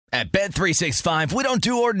At Bet365, we don't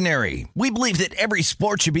do ordinary. We believe that every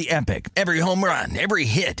sport should be epic. Every home run, every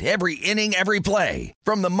hit, every inning, every play.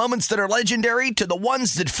 From the moments that are legendary to the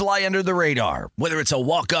ones that fly under the radar. Whether it's a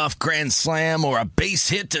walk-off grand slam or a base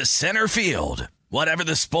hit to center field. Whatever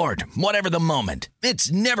the sport, whatever the moment.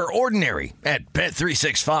 It's never ordinary at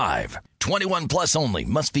Bet365. 21 plus only.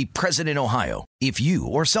 Must be present in Ohio. If you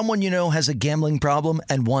or someone you know has a gambling problem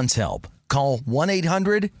and wants help, call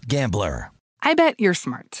 1-800-GAMBLER. I bet you're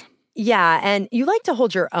smart. Yeah, and you like to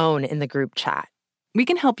hold your own in the group chat. We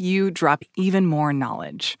can help you drop even more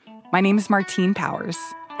knowledge. My name is Martine Powers.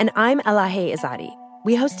 And I'm Elahe Izadi.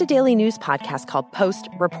 We host a daily news podcast called Post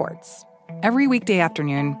Reports. Every weekday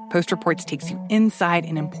afternoon, Post Reports takes you inside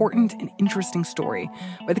an important and interesting story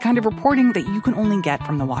with the kind of reporting that you can only get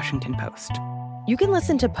from the Washington Post. You can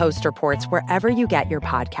listen to Post Reports wherever you get your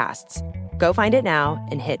podcasts. Go find it now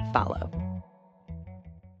and hit follow.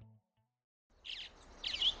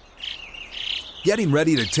 Getting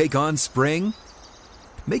ready to take on spring?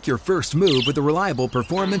 Make your first move with the reliable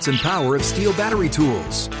performance and power of Steel battery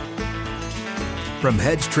tools. From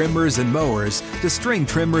hedge trimmers and mowers to string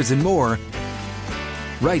trimmers and more,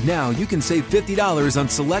 right now you can save $50 on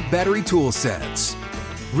select battery tool sets.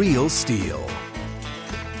 Real Steel.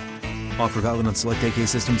 Offer valid on select AK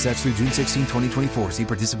system sets through June 16, 2024. See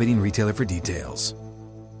participating retailer for details.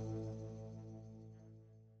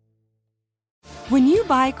 When you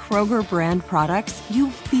buy Kroger brand products, you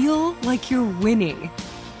feel like you're winning.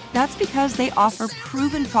 That's because they offer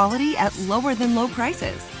proven quality at lower than low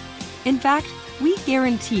prices. In fact, we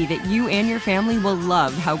guarantee that you and your family will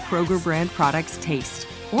love how Kroger brand products taste,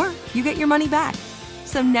 or you get your money back.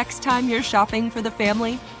 So next time you're shopping for the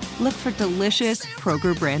family, look for delicious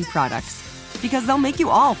Kroger brand products, because they'll make you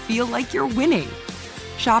all feel like you're winning.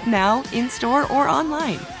 Shop now, in-store, or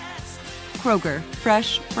online. Kroger,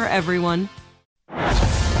 fresh for everyone.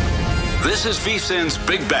 This is VSiN's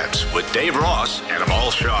Big Bets with Dave Ross and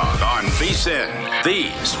Amal Shaw on VSiN,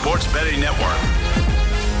 the sports betting network.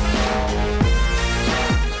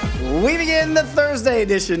 We begin the Thursday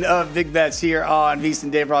edition of Big Bets here on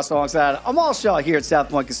VSiN. Dave Ross alongside Amal Shaw here at South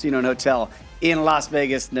Point Casino and Hotel in Las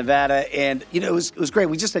Vegas, Nevada. And, you know, it was great.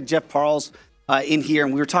 We just had Jeff Parles in here,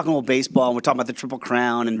 and we were talking a little baseball, and we're talking about the Triple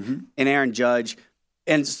Crown and Aaron Judge.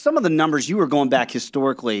 And some of the numbers, you were going back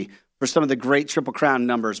historically for some of the great Triple Crown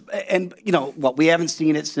numbers. And, you know, what we haven't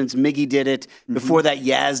seen it since Miggy did it. Before that,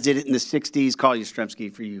 Yaz did it in the 60s. Call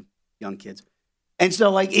Yastrzemski for you young kids. And so,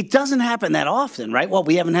 like, it doesn't happen that often, right? Well,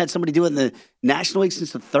 we haven't had somebody do it in the National League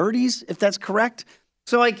since the 30s, if that's correct.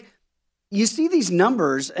 So, like, you see these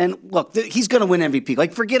numbers, and look, he's going to win MVP.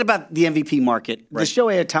 Like, forget about the MVP market. Right. The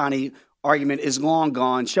Shohei Ohtani argument is long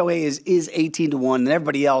gone. Shohei is 18-1, and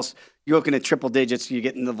everybody else, you're looking at triple digits. You're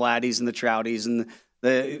getting the Vladdies and the Trouties and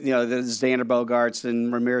the Xander Bogaerts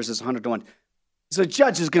and Ramirez is 100-1. So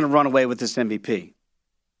Judge is going to run away with this MVP.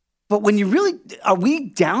 But when you really – are we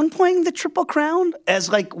downplaying the Triple Crown as,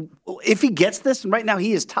 like, if he gets this, and right now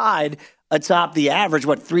he is tied atop the average,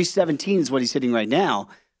 317 is what he's hitting right now.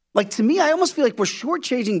 Like, to me, I almost feel like we're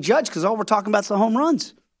shortchanging Judge because all we're talking about is the home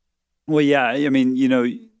runs. Well, yeah. I mean, you know,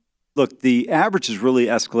 look, the average has really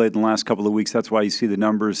escalated in the last couple of weeks. That's why you see the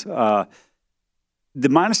numbers. The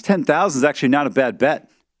minus 10,000 is actually not a bad bet.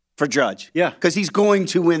 For Judge. Yeah. Because he's going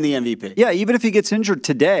to win the MVP. Yeah, even if he gets injured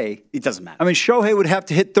today. It doesn't matter. I mean, Shohei would have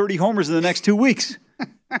to hit 30 homers in the next 2 weeks.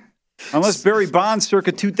 Unless Barry Bonds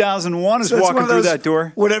circa 2001 is walking through that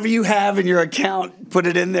door. Whatever you have in your account, put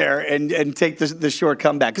it in there and take the short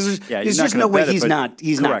comeback. Because there's just no way he's not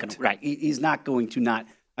going to. Right. He's not going to not.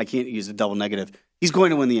 I can't use a double negative. He's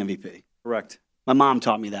going to win the MVP. Correct. My mom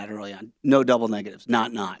taught me that early on. No double negatives.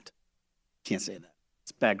 Not. Can't say that.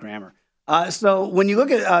 It's bad grammar. So when you look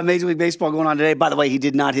at Major League Baseball going on today, by the way, he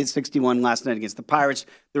did not hit 61 last night against the Pirates.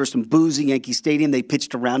 There was some boos in Yankee Stadium. They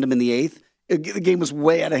pitched around him in the eighth. The game was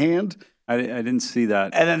way out of hand. I didn't see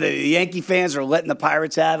that. And then the Yankee fans are letting the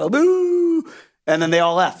Pirates have a boo. And then they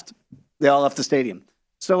all left. They all left the stadium.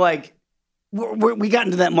 So, like, we got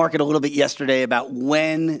into that market a little bit yesterday about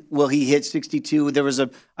when will he hit 62. There was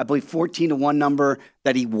I believe, 14-1 number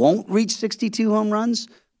that he won't reach 62 home runs.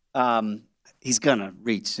 He's going to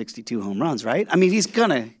reach 62 home runs, right? I mean, he's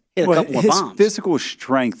going to hit a couple of bombs. His physical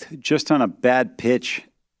strength, just on a bad pitch,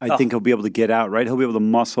 I think he'll be able to get out, right? He'll be able to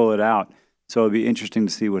muscle it out. So it'll be interesting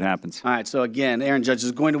to see what happens. All right, so again, Aaron Judge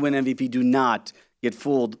is going to win MVP. Do not get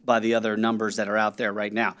fooled by the other numbers that are out there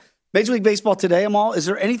right now. Major League Baseball today, Amal, is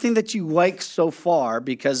there anything that you like so far?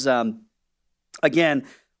 Because, again,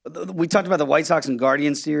 we talked about the White Sox and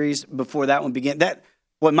Guardians series before that one began.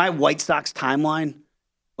 My White Sox timeline,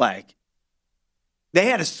 like, They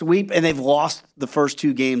had a sweep, and they've lost the first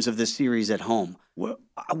 2 games of this series at home.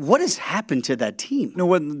 What has happened to that team?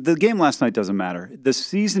 No, the game last night doesn't matter. The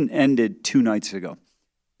season ended 2 nights ago.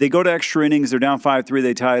 They go to extra innings. They're down 5-3.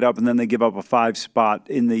 They tie it up, and then they give up a 5 spot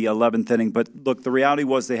in the 11th inning. But, look, the reality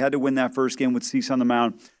was they had to win that first game with Cease on the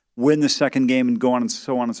mound, win the second game, and go on and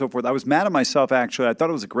so on and so forth. I was mad at myself, actually. I thought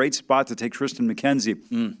it was a great spot to take Tristan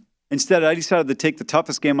McKenzie. Instead, I decided to take the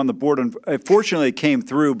toughest game on the board, and fortunately, it came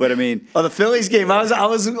through. But I mean, the Phillies game. I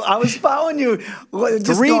was following you.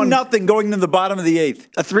 3-0 going to the bottom of the 8th.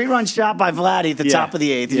 A 3-run shot by Vladdy at the top of the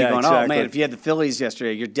 8th. And you're going, exactly. Oh man, if you had the Phillies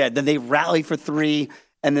yesterday, you're dead. Then they rally for 3,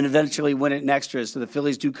 and then eventually win it in extras. So the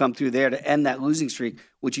Phillies do come through there to end that losing streak,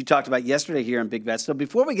 which you talked about yesterday here in Big Bets. So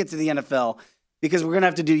before we get to the NFL, because we're going to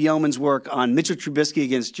have to do yeoman's work on Mitchell Trubisky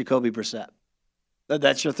against Jacoby Brissett.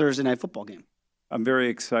 That's your Thursday night football game. I'm very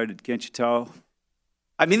excited. Can't you tell?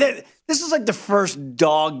 I mean, this is like the first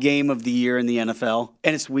dog game of the year in the NFL,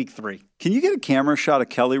 and it's week 3. Can you get a camera shot of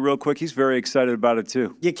Kelly real quick? He's very excited about it,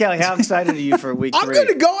 too. Yeah, Kelly, how excited are you for week 3? I'm good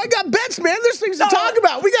to go. I got bets, man. There's things to talk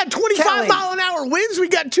about. We got 25-mile-an-hour wins. We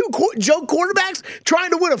got 2 joke quarterbacks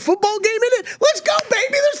trying to win a football game in it. Let's go,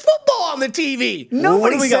 baby. There's football on the TV.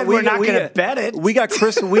 Nobody said we're not going to bet it. We got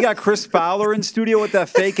Chris Fowler in studio with that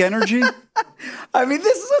fake energy. I mean,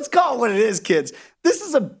 let's call it what it is, kids. This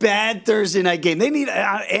is a bad Thursday night game. They need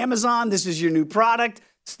Amazon. This is your new product.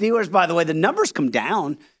 Steelers, by the way, the numbers come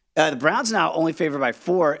down. The Browns now only favored by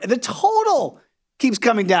 4. The total keeps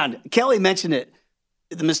coming down. Kelly mentioned it.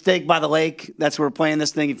 The mistake by the lake. That's where we're playing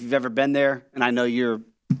this thing. If you've ever been there, and I know you're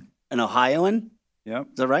an Ohioan. Yep.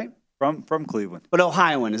 Is that right? From Cleveland. But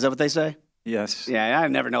Ohioan, is that what they say? Yes. Yeah, I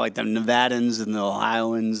never know like the Nevadans and the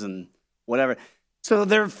Ohioans and whatever. So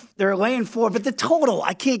they're laying 4, but the total,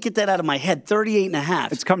 I can't get that out of my head,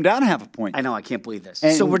 38.5. It's come down half a point. I know, I can't believe this.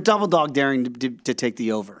 And so we're double dog daring to take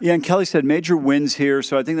the over. Yeah, and Kelly said major wins here,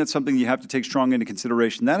 so I think that's something you have to take strong into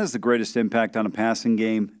consideration. That has the greatest impact on a passing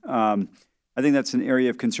game. I think that's an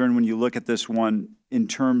area of concern when you look at this one in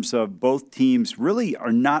terms of both teams really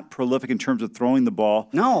are not prolific in terms of throwing the ball.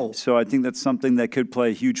 No. So I think that's something that could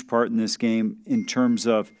play a huge part in this game in terms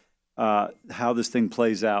of how this thing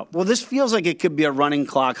plays out. Well, this feels like it could be a running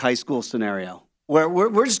clock high school scenario where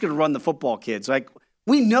we're just going to run the football, kids. Like,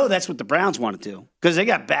 we know that's what the Browns want to do because they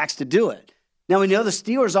got backs to do it. Now, we know the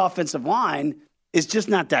Steelers' offensive line is just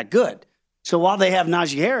not that good. So while they have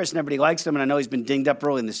Najee Harris and everybody likes him, and I know he's been dinged up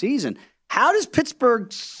early in the season, how does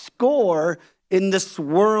Pittsburgh score in the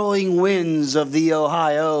swirling winds of the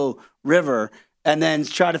Ohio River and then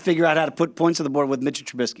try to figure out how to put points on the board with Mitchell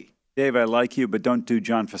Trubisky? Dave, I like you, but don't do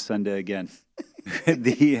John Facenda again.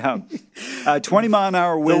 The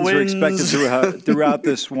 20-mile-an-hour winds are expected throughout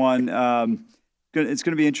this one. It's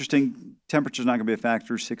going to be interesting. Temperature's not going to be a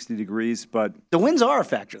factor, 60 degrees, but the winds are a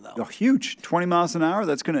factor, though. Oh, huge, 20 miles an hour.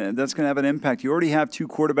 That's going to have an impact. You already have 2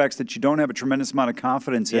 quarterbacks that you don't have a tremendous amount of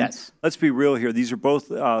confidence in. Yes. Let's be real here. These are both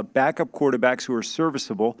backup quarterbacks who are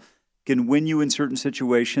serviceable. Can win you in certain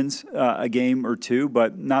situations, a game or 2,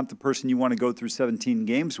 but not the person you want to go through 17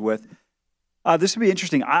 games with. This will be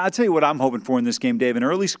interesting. I'll tell you what I'm hoping for in this game, Dave. An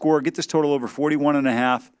early score, get this total over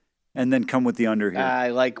 41.5, and then come with the under here. I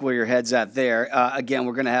like where your head's at there. Again,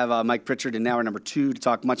 we're going to have Mike Pritchard in hour number 2 to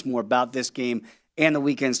talk much more about this game and the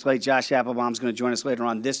weekend slate. Josh Applebaum's going to join us later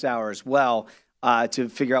on this hour as well to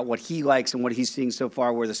figure out what he likes and what he's seeing so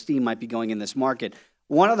far, where the steam might be going in this market.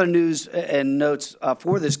 One other news and notes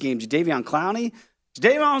for this game, Jadeveon Clowney.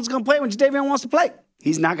 Jadeveon's going to play when Jadeveon wants to play.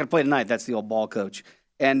 He's not going to play tonight. That's the old ball coach.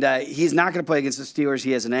 And he's not going to play against the Steelers.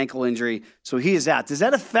 He has an ankle injury, so he is out. Does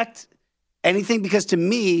that affect anything? Because to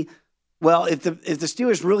me, well, if the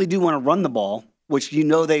Steelers really do want to run the ball, which you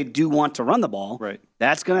know they do want to run the ball, right,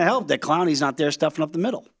 that's going to help that Clowney's not there stuffing up the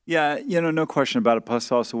middle. Yeah, no question about it,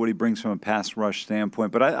 plus also what he brings from a pass rush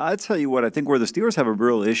standpoint. But I tell you what, I think where the Steelers have a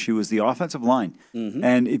real issue is the offensive line. Mm-hmm.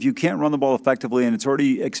 And if you can't run the ball effectively, and it's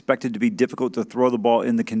already expected to be difficult to throw the ball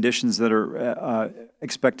in the conditions that are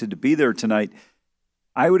expected to be there tonight,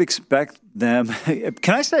 I would expect them.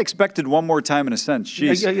 Can I say expected one more time in a sense?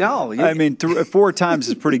 Jeez. No, I mean, 4 times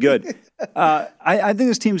is pretty good. I think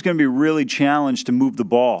this team's going to be really challenged to move the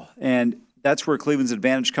ball. And that's where Cleveland's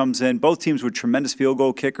advantage comes in. Both teams with tremendous field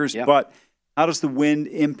goal kickers. Yep. But how does the wind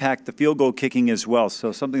impact the field goal kicking as well?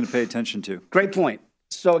 So something to pay attention to. Great point.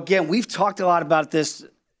 So, again, we've talked a lot about this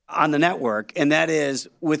on the network, and that is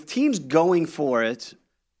with teams going for it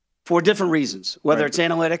for different reasons, whether it's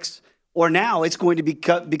analytics – or now it's going to be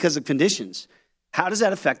cut because of conditions. How does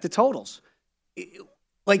that affect the totals?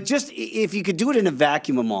 Like, just if you could do it in a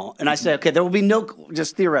vacuum, Amal, and I say, okay, there will be no,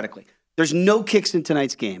 just theoretically, there's no kicks in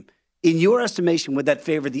tonight's game. In your estimation, would that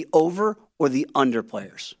favor the over or the under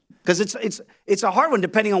players? Because it's a hard one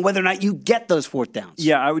depending on whether or not you get those fourth downs.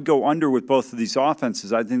 Yeah, I would go under with both of these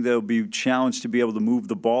offenses. I think they'll be challenged to be able to move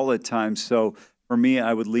the ball at times. So for me,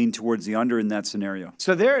 I would lean towards the under in that scenario.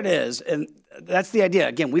 So there it is. And that's the idea.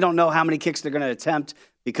 Again, we don't know how many kicks they're going to attempt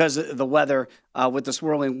because of the weather with the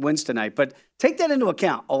swirling winds tonight. But take that into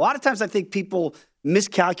account. A lot of times I think people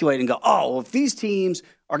miscalculate and go, oh, well, if these teams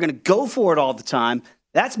are going to go for it all the time,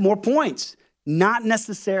 that's more points. Not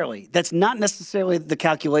necessarily. That's not necessarily the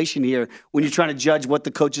calculation here when you're trying to judge what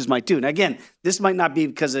the coaches might do. And again, this might not be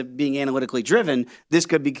because of being analytically driven. This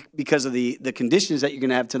could be because of the conditions that you're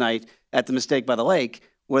going to have tonight at the Mistake by the Lake,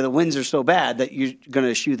 where the winds are so bad that you're going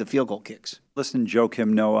to eschew the field goal kicks. Listen, Joakim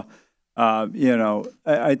Noah,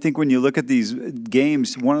 I think when you look at these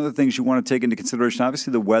games, one of the things you want to take into consideration,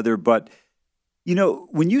 obviously the weather, but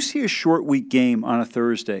when you see a short week game on a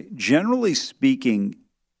Thursday, generally speaking,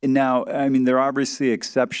 and now, I mean, there are obviously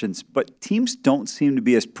exceptions, but teams don't seem to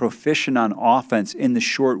be as proficient on offense in the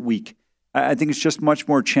short week. I think it's just much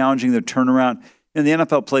more challenging to turn around. And the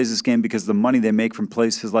NFL plays this game because of the money they make from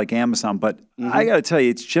places like Amazon. But I got to tell you,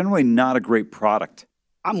 it's generally not a great product.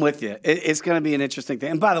 I'm with you. It's going to be an interesting thing.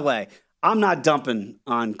 And by the way, I'm not dumping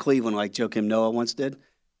on Cleveland like Joakim Noah once did.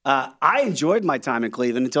 I enjoyed my time in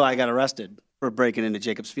Cleveland until I got arrested for breaking into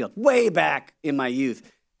Jacobs Field way back in my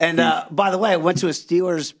youth. And by the way, I went to a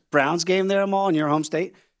Steelers-Browns game there, Amal, in your home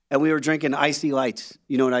state, and we were drinking Icy Lights.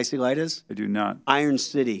 You know what Icy Light is? I do not. Iron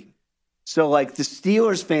City. So, like, the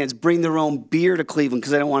Steelers fans bring their own beer to Cleveland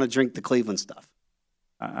because they don't want to drink the Cleveland stuff.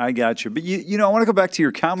 I got you. But, I want to go back to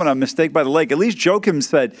your comment on Mistake by the Lake. At least Joakim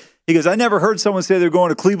said, he goes, I never heard someone say they're going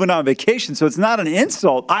to Cleveland on vacation, so it's not an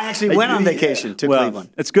insult. I actually went on vacation to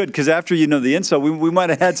Cleveland. It's good because after you know the insult, we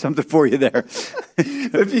might have had something for you there.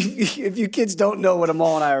 If you kids don't know what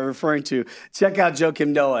Amal and I are referring to, check out Joakim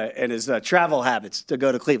Noah and his travel habits to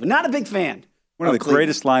go to Cleveland. Not a big fan. One of the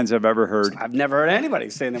greatest lines I've ever heard. I've never heard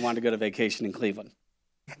anybody saying they wanted to go to vacation in Cleveland.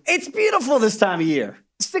 It's beautiful this time of year.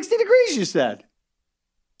 60 degrees, you said.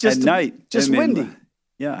 At night. Just windy.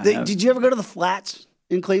 Yeah. Did you ever go to the Flats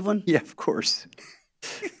in Cleveland? Yeah, of course.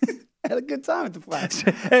 I had a good time at the Flats.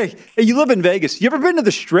 Hey, you live in Vegas. You ever been to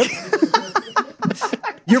the Strip?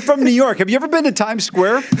 You're from New York. Have you ever been to Times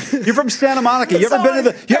Square? You're from Santa Monica. You ever been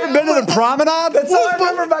to the Promenade? That's all I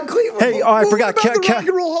remember about Cleveland. Hey, I forgot. What about the Rock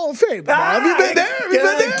and Roll Hall of Fame? Have you been there? Have you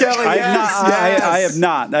been there? Kelly, I have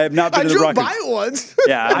not. I have not been to the Rock. I drove by it once.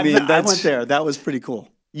 Yeah, I went there. That was pretty cool.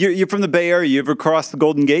 You're from the Bay Area. You ever crossed the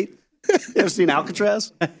Golden Gate? You ever seen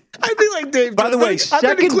Alcatraz? I'd be like Dave. By the way,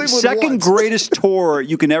 second greatest tour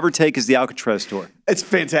you can ever take is the Alcatraz tour. It's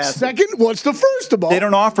fantastic. Second? What's the first of all? They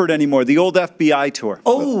don't offer it anymore. The old FBI tour.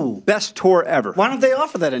 Oh. Best tour ever. Why don't they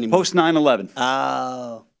offer that anymore? Post 9/11.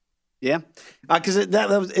 Oh. Yeah. Because that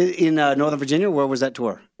was in Northern Virginia. Where was that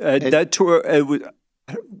tour? That tour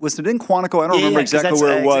was it in Quantico? I don't remember exactly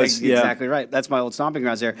where it was. Exactly right. That's my old stomping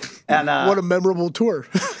grounds there. And what a memorable tour.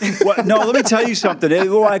 No, let me tell you something.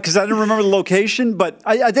 Because I didn't remember the location, but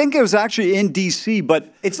I think it was actually in D.C.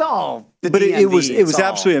 But it's all. But it was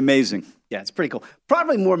absolutely amazing. Yeah, it's pretty cool.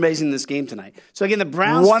 Probably more amazing than this game tonight. So again, the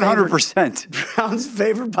Browns 100%. Browns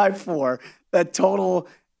favored by 4. That total.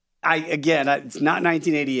 It's not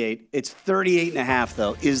 1988. It's 38.5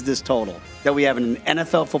 though. Is this total that we have in an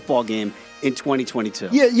NFL football game in 2022?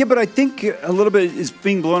 Yeah, but I think a little bit is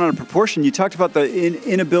being blown out of proportion. You talked about the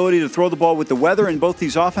inability to throw the ball with the weather in both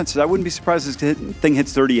these offenses. I wouldn't be surprised if this thing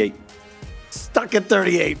hits 38. Stuck at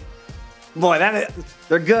 38. Boy,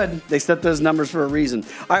 they're good. They set those numbers for a reason.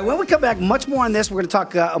 All right, when we come back, much more on this. We're going to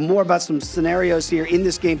talk more about some scenarios here in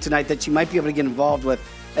this game tonight that you might be able to get involved with,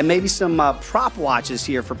 and maybe some prop watches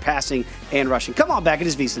here for passing and rushing. Come on back. It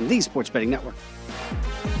is VSiN, the Sports Betting Network.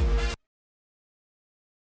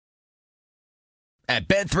 At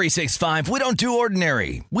Bet365, we don't do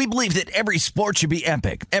ordinary. We believe that every sport should be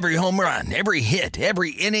epic. Every home run, every hit,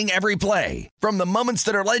 every inning, every play. From the moments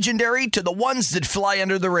that are legendary to the ones that fly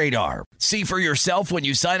under the radar. See for yourself when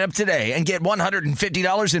you sign up today and get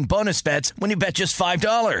 $150 in bonus bets when you bet just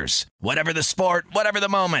 $5. Whatever the sport, whatever the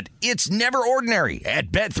moment, it's never ordinary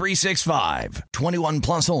at Bet365. 21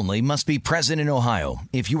 plus only. Must be present in Ohio.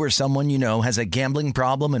 If you or someone you know has a gambling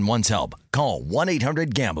problem and wants help, call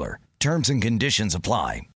 1-800-GAMBLER. Terms and conditions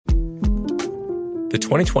apply. The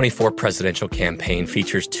 2024 presidential campaign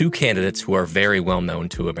features 2 candidates who are very well known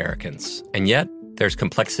to Americans. And yet, there's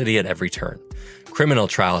complexity at every turn. Criminal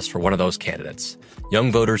trials for one of those candidates.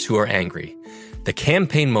 Young voters who are angry. The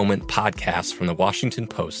Campaign Moment podcast from the Washington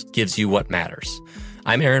Post gives you what matters.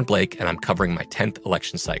 I'm Aaron Blake, and I'm covering my 10th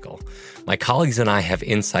election cycle. My colleagues and I have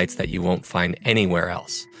insights that you won't find anywhere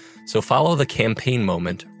else. So follow The Campaign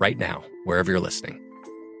Moment right now, wherever you're listening.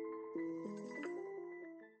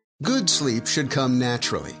 Good sleep should come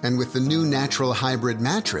naturally, and with the new Natural Hybrid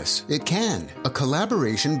mattress, it can. A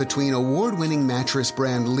collaboration between award-winning mattress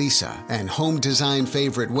brand Leesa and home design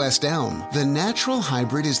favorite West Elm, the Natural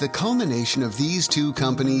Hybrid is the culmination of these two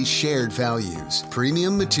companies' shared values: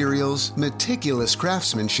 premium materials, meticulous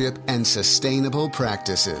craftsmanship, and sustainable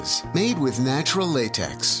practices. Made with natural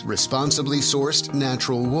latex, responsibly sourced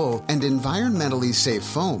natural wool, and environmentally safe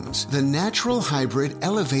foams, the Natural Hybrid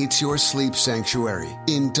elevates your sleep sanctuary,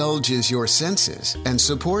 indulges your senses, and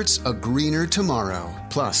supports a greener tomorrow.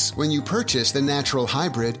 Plus, when you purchase the Natural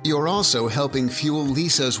Hybrid, you're also helping fuel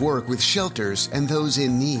Leesa's work with shelters and those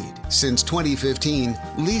in need. Since 2015,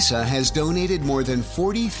 Leesa has donated more than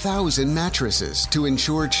 40,000 mattresses to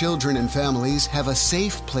ensure children and families have a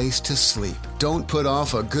safe place to sleep. Don't put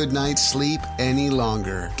off a good night's sleep any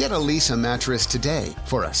longer. Get a Leesa mattress today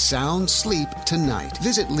for a sound sleep tonight.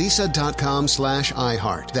 Visit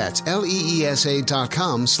leesa.com/iHeart. That's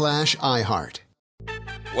LEESA.com/iHeart.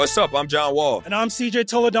 What's up? I'm John Wall. And I'm CJ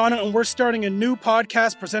Toledano, and we're starting a new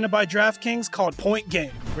podcast presented by DraftKings called Point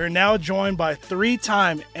Game. We're now joined by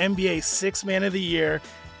three-time NBA Sixth Man of the Year,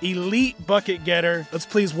 elite bucket getter. Let's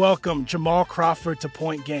please welcome Jamal Crawford to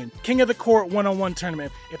Point Game. King of the Court one-on-one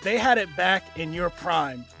tournament. If they had it back in your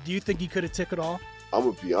prime, do you think you could have took it all? I'm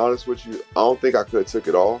going to be honest with you. I don't think I could have took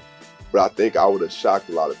it all, but I think I would have shocked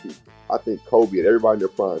a lot of people. I think Kobe and everybody in their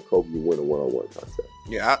prime, Kobe would win a one-on-one contest.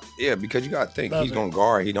 Yeah, because you got to think. He's going to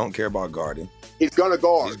guard. He don't care about guarding. He's going to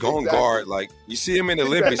guard. He's going to guard. Like, you see him in the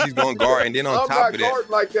Olympics, he's going to guard. And then on top of that. I'm not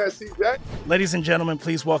guarding like that, CJ. Ladies and gentlemen,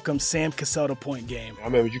 please welcome Sam Cassell to Point Game. I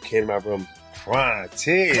remember you came out from prime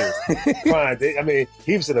tears. I mean,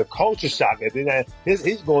 he was in a culture shock. And then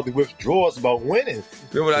he's going through withdrawals about winning.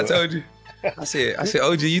 Remember what I told you? I said,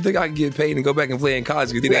 OG, you think I can get paid and go back and play in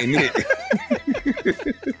college because it ain't it?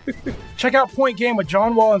 Check out Point Game with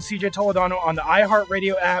John Wall and CJ Toledano on the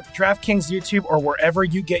iHeartRadio app, DraftKings YouTube, or wherever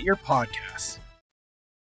you get your podcasts.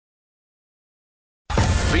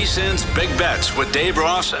 VSiN's Big Bets with Dave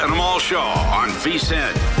Ross and Amal Shaw on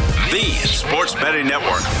VSiN, the sports betting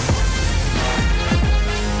network.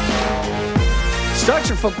 Start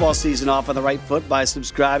your football season off on the right foot by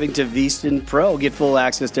subscribing to VSiN Pro. Get full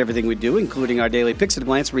access to everything we do, including our daily Picks at a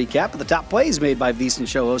Glance recap of the top plays made by VSiN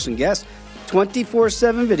show hosts and guests,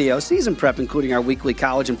 24/7 video, season prep, including our weekly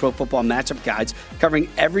college and pro football matchup guides covering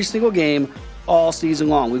every single game all season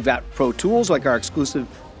long. We've got pro tools like our exclusive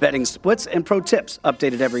betting splits and pro tips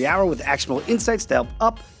updated every hour with actionable insights to help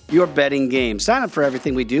up your betting game. Sign up for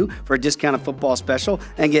everything we do for a discounted football special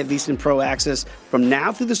and get VSiN Pro access from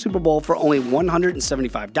now through the Super Bowl for only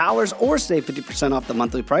 $175 or save 50% off the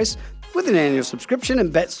monthly price with an annual subscription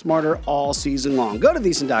and bet smarter all season long. Go to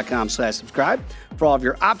VSiN.com/subscribe for all of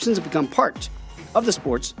your options and become part of the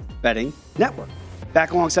Sports Betting Network.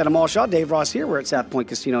 Back alongside Amal Shaw, Dave Ross here. We're at South Point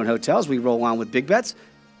Casino and Hotels. We roll on with Big Bets.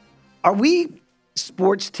 Are we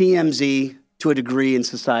sports TMZ to a degree in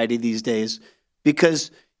society these days?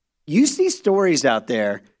 Because you see stories out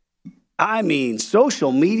there, I mean,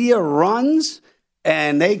 social media runs,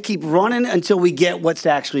 and they keep running until we get what's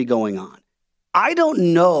actually going on. I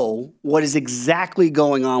don't know what is exactly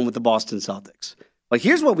going on with the Boston Celtics. But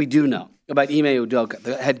here's what we do know about Ime Udoka,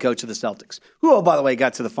 the head coach of the Celtics, who, oh, by the way,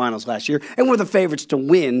 got to the finals last year and were the favorites to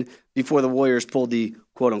win before the Warriors pulled the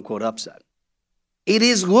quote-unquote upset. It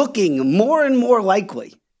is looking more and more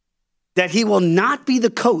likely that he will not be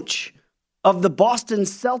the coach of the Boston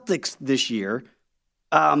Celtics this year.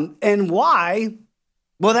 And why?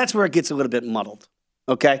 Well, that's where it gets a little bit muddled.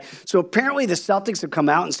 Okay? So apparently the Celtics have come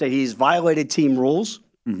out and said he's violated team rules.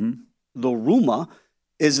 Mm-hmm. The rumor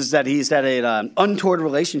is that he's had an untoward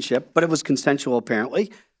relationship, but it was consensual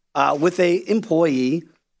apparently, with an employee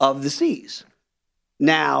of the C's.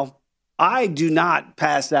 Now, I do not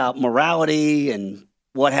pass out morality and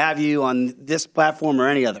what have you on this platform or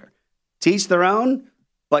any other. Teach their own.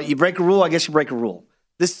 But you break a rule, I guess you break a rule.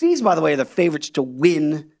 The C's, by the way, are the favorites to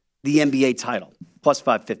win the NBA title, plus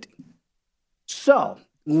 550. So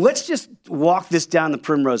let's just walk this down the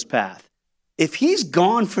primrose path. If he's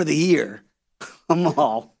gone for the year,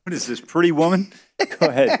 Amal. What is this, Pretty Woman? Go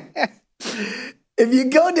ahead. If you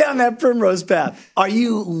go down that primrose path, are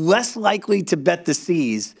you less likely to bet the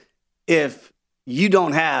C's if you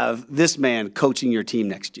don't have this man coaching your team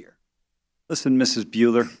next year? Listen, Mrs.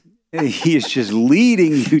 Bueller. He is just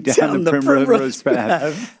leading you down the primrose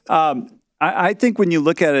path. I think when you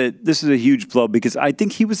look at it, this is a huge blow because I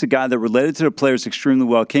think he was a guy that related to the players extremely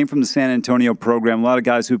well, came from the San Antonio program. A lot of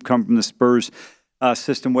guys who've come from the Spurs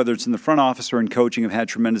system, whether it's in the front office or in coaching, have had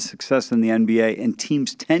tremendous success in the NBA, and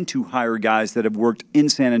teams tend to hire guys that have worked in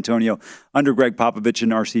San Antonio under Greg Popovich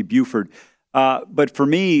and R.C. Buford. But for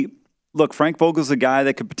me, look, Frank Vogel's a guy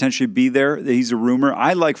that could potentially be there. He's a rumor.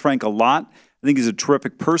 I like Frank a lot. I think he's a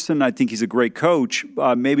terrific person. I think he's a great coach.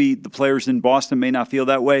 Maybe the players in Boston may not feel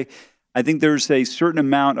that way. I think there's a certain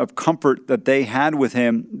amount of comfort that they had with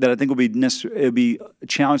him that I think it'll be a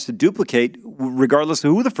challenge to duplicate, regardless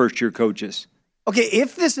of who the first-year coach is. Okay,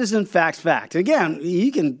 if this is in fact, again,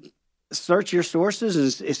 you can search your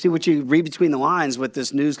sources and see what you read between the lines with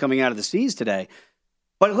this news coming out of the C's today.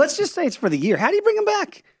 But let's just say it's for the year. How do you bring him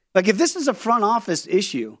back? Like, if this is a front office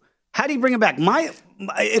issue, how do you bring him back?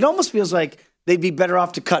 It almost feels like they'd be better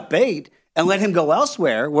off to cut bait and let him go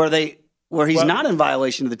elsewhere where he's not in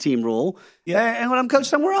violation of the team rule, and let him coach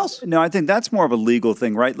somewhere else. No, I think that's more of a legal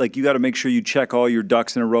thing, right? Like, you got to make sure you check all your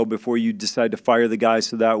ducks in a row before you decide to fire the guy,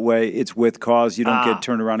 so that way it's with cause. You don't get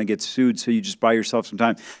turned around and get sued, so you just buy yourself some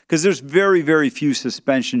time. Because there's very, very few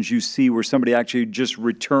suspensions you see where somebody actually just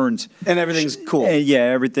returns. And everything's cool. And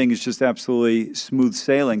everything is just absolutely smooth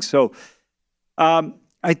sailing. So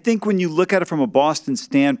I think when you look at it from a Boston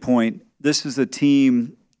standpoint, this is a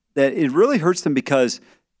team that it really hurts them because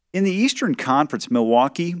in the Eastern Conference,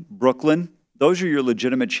 Milwaukee, Brooklyn, those are your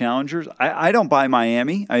legitimate challengers. I don't buy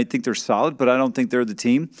Miami. I think they're solid, but I don't think they're the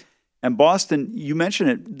team. And Boston, you mentioned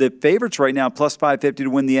it, the favorites right now, plus 550 to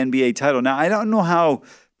win the NBA title. Now, I don't know how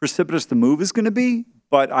precipitous the move is going to be,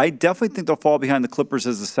 but I definitely think they'll fall behind the Clippers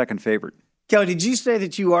as the second favorite. Kelly, did you say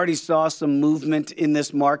that you already saw some movement in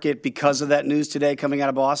this market because of that news today coming out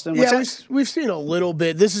of Boston? We've seen a little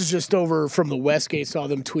bit. This is just over from the Westgate. Saw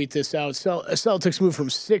them tweet this out. Celtics moved from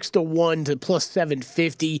 6-1 to plus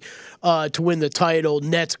 750 to win the title.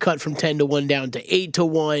 Nets cut from 10-1 down to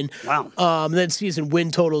 8-1. Wow. Then season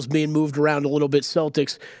win totals being moved around a little bit.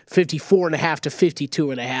 Celtics 54.5 to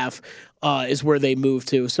 52.5 is where they moved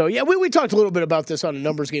to. So we talked a little bit about this on a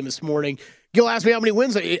numbers game this morning. Gil asked me how many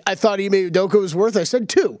wins I thought Ime Udoka was worth. I said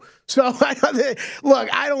 2. So, look,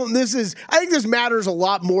 I think this matters a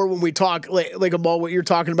lot more when we talk, like about what you're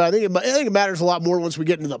talking about. I think it matters a lot more once we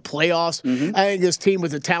get into the playoffs. Mm-hmm. I think this team,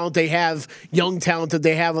 with the talent they have, young talent that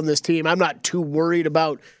they have on this team, I'm not too worried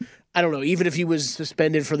about, I don't know, even if he was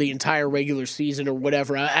suspended for the entire regular season or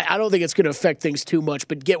whatever, I don't think it's going to affect things too much.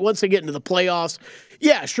 But once they get into the playoffs,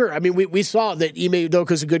 yeah, sure. I mean, we saw that Ime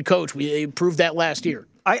Udoka is a good coach. We proved that last year.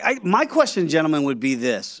 My question, gentlemen, would be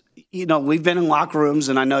this. You know, we've been in locker rooms,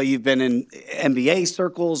 and I know you've been in NBA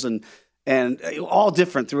circles and all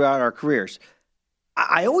different throughout our careers.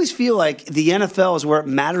 I always feel like the NFL is where it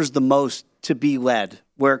matters the most to be led,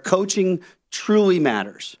 where coaching truly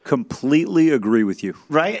matters. Completely agree with you.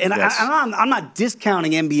 Right? And yes. I'm not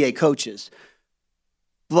discounting NBA coaches.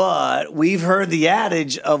 But we've heard the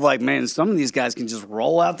adage of, like, man, some of these guys can just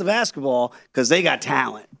roll out the basketball because they got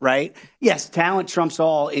talent, right? Yes, talent trumps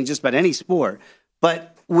all in just about any sport.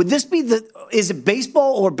 But would this be is it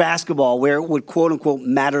baseball or basketball where it would, quote unquote,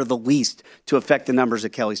 matter the least to affect the numbers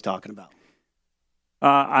that Kelly's talking about?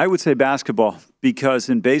 I would say basketball, because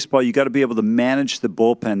in baseball, you got to be able to manage the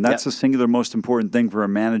bullpen. That's the singular most important thing for a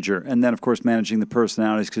manager. And then, of course, managing the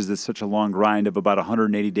personalities, because it's such a long grind of about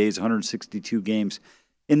 180 days, 162 games.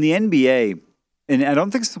 In the NBA, and I don't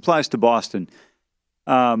think this applies to Boston,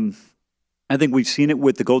 I think we've seen it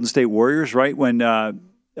with the Golden State Warriors, right? When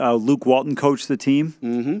Luke Walton coached the team.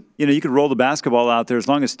 Mm-hmm. You know, you could roll the basketball out there. As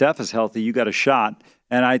long as Steph is healthy, you got a shot.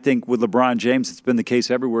 And I think with LeBron James, it's been the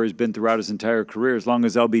case everywhere he's been throughout his entire career. As long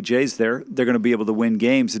as LBJ's there, they're going to be able to win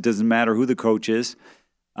games. It doesn't matter who the coach is.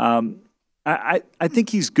 I think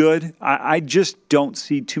he's good. I just don't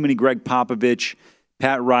see too many Greg Popovich,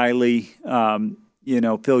 Pat Riley,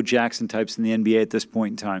 Phil Jackson types in the NBA at this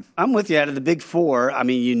point in time. I'm with you. Out of the big four, I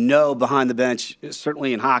mean, behind the bench,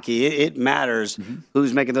 certainly in hockey, it matters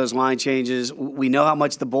who's making those line changes. We know how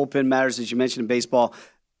much the bullpen matters, as you mentioned in baseball.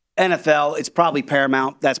 NFL, it's probably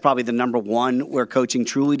paramount. That's probably the number one where coaching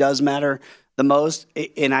truly does matter the most.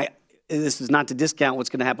 And this is not to discount what's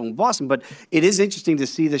going to happen with Boston, but it is interesting to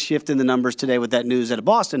see the shift in the numbers today with that news out of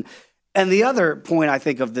Boston. And the other point I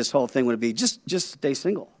think of this whole thing would be just stay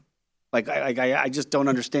single. Like, I just don't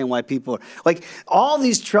understand why people are – like, all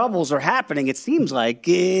these troubles are happening, it seems like,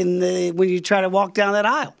 when you try to walk down that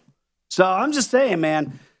aisle. So I'm just saying,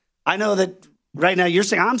 man, I know that right now you're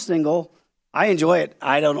saying I'm single. I enjoy it.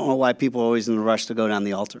 I don't know why people are always in a rush to go down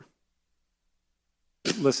the altar.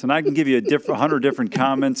 Listen, I can give you 100 different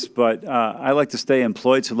comments, but I like to stay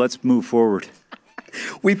employed, so let's move forward.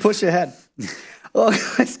 We push ahead. Well,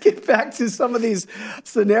 let's get back to some of these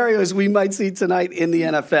scenarios we might see tonight in the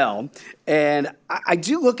NFL. And I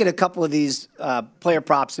do look at a couple of these player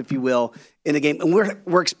props, if you will, in the game. And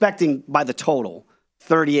we're expecting by the total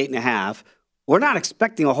 38.5. We're not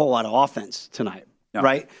expecting a whole lot of offense tonight,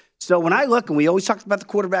 right? So when I look, and we always talk about the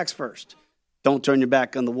quarterbacks first, Don't turn your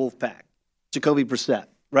back on the Wolfpack. Jacoby Brissett,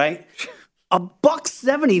 right?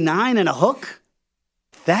 $1.79 and a hook.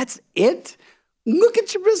 That's it. Look at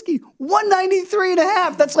Trubisky,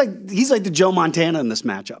 193.5. That's like he's like the Joe Montana in this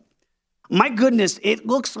matchup. My goodness, it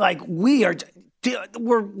looks like we're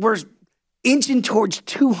inching towards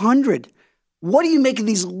 200. What do you make of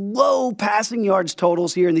these low passing yards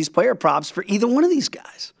totals here in these player props for either one of these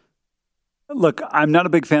guys? Look, I'm not a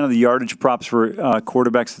big fan of the yardage props for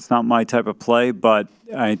quarterbacks. It's not my type of play, but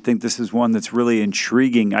I think this is one that's really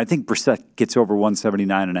intriguing. I think Brissett gets over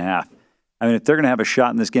 179.5. I mean, if they're going to have a shot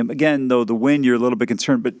in this game, again, though, the win, you're a little bit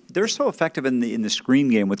concerned, but they're so effective in the screen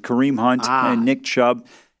game with Kareem Hunt and Nick Chubb,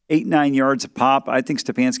 8-9 yards a pop. I think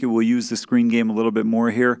Stefanski will use the screen game a little bit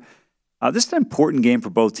more here. This is an important game for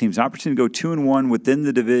both teams. An opportunity to go 2-1 within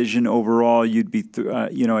the division. Overall, you'd be at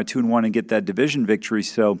 2-1 and get that division victory.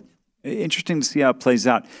 So interesting to see how it plays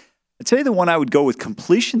out. I'd tell you the one I would go with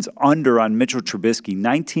completions under on Mitchell Trubisky,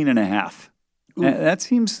 19.5. That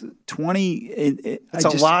seems 20. It's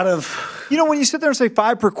a lot of. You know, when you sit there and say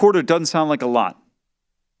 5 per quarter, it doesn't sound like a lot.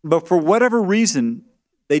 But for whatever reason,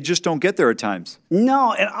 they just don't get there at times.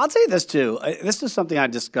 No, and I'll tell you this too. This is something I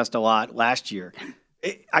discussed a lot last year.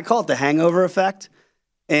 I call it the hangover effect.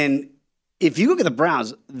 And if you look at the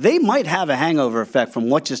Browns, they might have a hangover effect from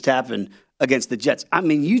what just happened against the Jets. I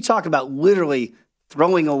mean, you talk about literally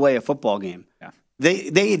throwing away a football game. Yeah.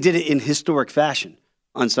 They did it in historic fashion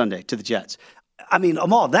on Sunday to the Jets. I mean,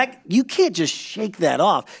 Amal, that you can't just shake that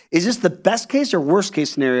off. Is this the best case or worst case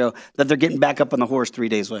scenario that they're getting back up on the horse 3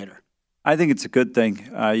 days later? I think it's a good thing.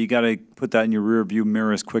 You got to put that in your rearview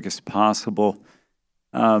mirror as quick as possible.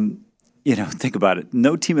 Think about it.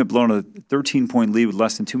 No team had blown a 13-point lead with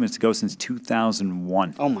less than 2 minutes to go since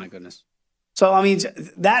 2001. Oh my goodness! So I mean,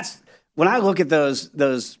 that's when I look at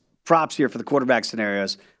those props here for the quarterback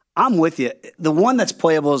scenarios. I'm with you. The one that's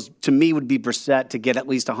playable to me would be Brissett to get at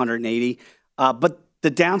least 180. But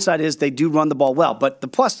the downside is they do run the ball well. But the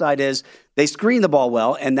plus side is they screen the ball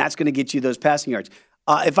well, and that's going to get you those passing yards.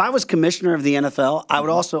 If I was commissioner of the NFL, I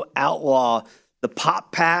would also outlaw the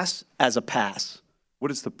pop pass as a pass.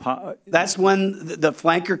 What is the pop? That's when the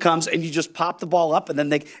flanker comes and you just pop the ball up,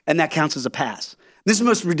 and that counts as a pass. This is the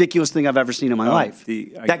most ridiculous thing I've ever seen in my life.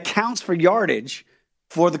 That counts for yardage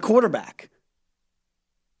for the quarterback.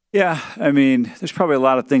 Yeah, I mean, there's probably a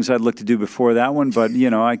lot of things I'd look to do before that one, but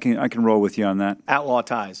I can roll with you on that. Outlaw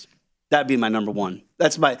ties. That'd be my number one.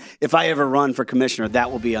 That's if I ever run for commissioner,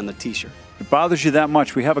 that will be on the T-shirt. It bothers you that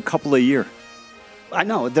much? We have a couple a year. I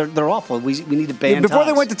know they're awful. We need to ban before ties.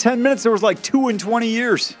 They went to 10 minutes. There was like 2 in 20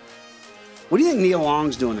 years. What do you think Neil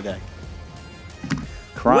Long's doing today?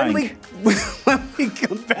 Crying. When we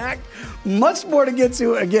come back, much more to get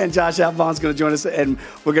to. Again, Josh Alfon's going to join us, and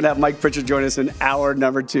we're going to have Mike Pritchard join us in hour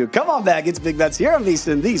number 2. Come on back. It's Big Bets here on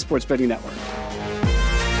VSiN, the Sports Betting Network.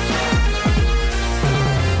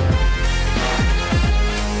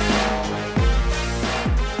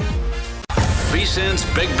 VSiN's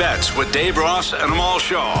Big Bets with Dave Ross and Amal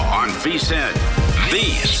Shaw on VSiN, the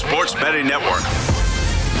Sports Betting Network.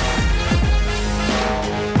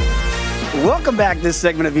 Welcome back. This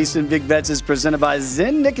segment of VSiN Big Bets is presented by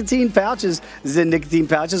Zyn Nicotine Pouches. Zyn Nicotine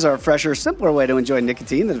Pouches are a fresher, simpler way to enjoy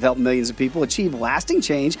nicotine that have helped millions of people achieve lasting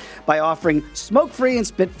change by offering smoke-free and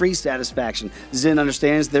spit-free satisfaction. Zyn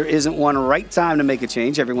understands there isn't one right time to make a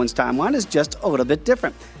change. Everyone's timeline is just a little bit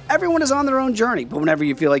different. Everyone is on their own journey, but whenever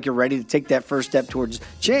you feel like you're ready to take that first step towards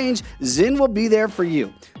change, Zyn will be there for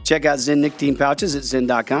you. Check out Zyn Nicotine Pouches at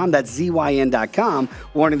Zyn.com. That's ZYN.com.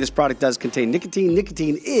 Warning, this product does contain nicotine.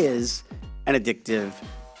 Nicotine is an addictive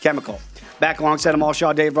chemical. Back alongside Amal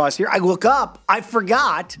Shaw, Dave Ross here. I look up. I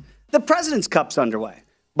forgot the President's Cup's underway.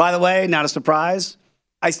 By the way, not a surprise.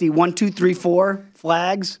 I see 1, 2, 3, 4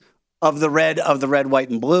 flags of the red, white,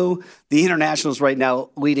 and blue. The Internationals right now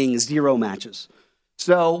leading 0 matches.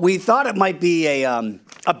 So we thought it might be a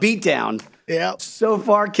beatdown. Yeah. So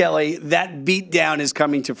far, Kelly, that beatdown is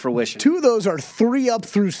coming to fruition. 2 of those are 3 up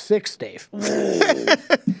through 6, Dave.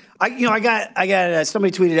 I got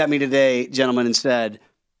somebody tweeted at me today, gentlemen, and said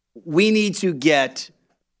we need to get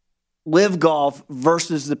Live Golf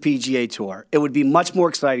versus the PGA Tour. It would be much more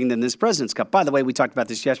exciting than this President's Cup. By the way, we talked about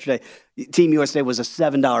this yesterday. Team USA was a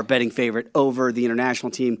 $7 betting favorite over the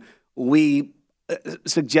international team. We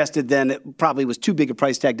suggested then it probably was too big a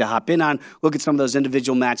price tag to hop in on. Look at some of those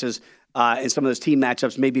individual matches and some of those team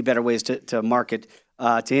matchups, maybe better ways to market,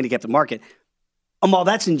 to handicap the market. Amal,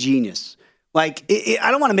 that's ingenious. Like,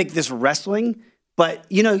 I don't want to make this wrestling, but,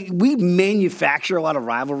 we manufacture a lot of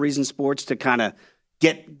rivalries in sports to kind of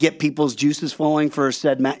get people's juices flowing for a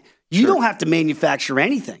said match. You don't have to manufacture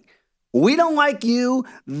anything. We don't like you.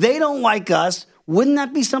 They don't like us. wouldn't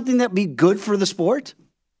that be something that'd be good for the sport?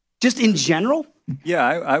 Just in general? Yeah,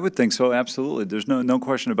 I would think so. Absolutely. There's no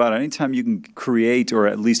question about it. Anytime you can create or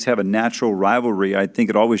at least have a natural rivalry, I think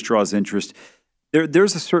it always draws interest.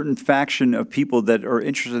 There's a certain faction of people that are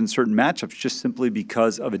interested in certain matchups just simply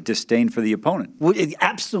because of a disdain for the opponent.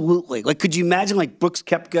 Absolutely. Like, could you imagine like Brooks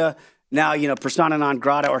Koepka now, persona non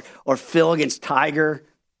grata, or Phil against Tiger?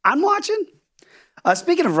 I'm watching.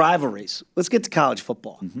 Speaking of rivalries, let's get to college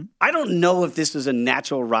football. Mm-hmm. I don't know if this is a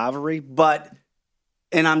natural rivalry,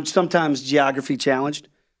 and I'm sometimes geography challenged.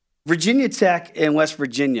 Virginia Tech and West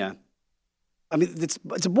Virginia, I mean,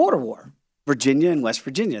 it's a border war. Virginia and West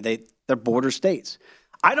Virginia, they're border states.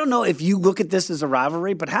 I don't know if you look at this as a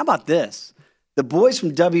rivalry, but how about this? The boys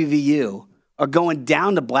from WVU are going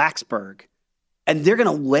down to Blacksburg, and they're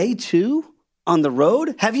going to lay 2 on the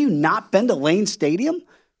road? Have you not been to Lane Stadium?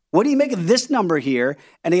 What do you make of this number here?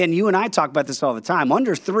 And again, you and I talk about this all the time.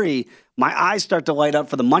 Under 3, my eyes start to light up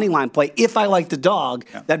for the money line play. If I like the dog,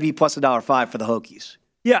 that'd be plus $1.05 for the Hokies.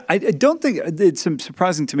 Yeah, I don't think it's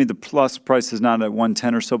surprising to me the plus price is not at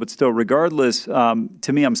 110 or so, but still, regardless,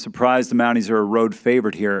 to me, I'm surprised the Mounties are a road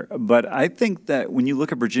favorite here. But I think that when you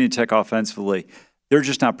look at Virginia Tech offensively, they're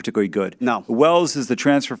just not particularly good. No. Wells is the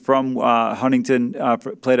transfer from Huntington,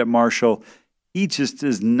 played at Marshall. He just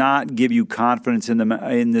does not give you confidence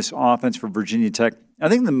in this offense for Virginia Tech. I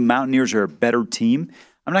think the Mountaineers are a better team.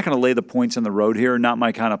 I'm not going to lay the points on the road here, not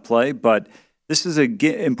my kind of play, but this is an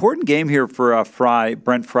important game here for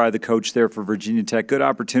Brent Fry, the coach there for Virginia Tech. Good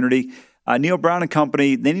opportunity. Neil Brown and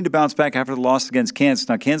company, they need to bounce back after the loss against Kansas.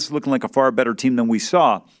 Now, Kansas is looking like a far better team than we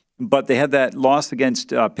saw, but they had that loss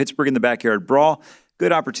against Pittsburgh in the backyard brawl.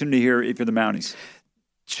 Good opportunity here if you're the Mounties.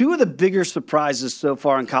 2 of the bigger surprises so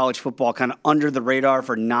far in college football, kind of under the radar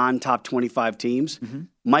for non-top 25 teams,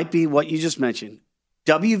 might be what you just mentioned.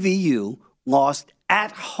 WVU lost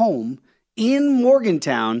at home in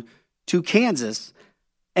Morgantown to Kansas,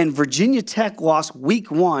 and Virginia Tech lost week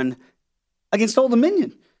 1 against Old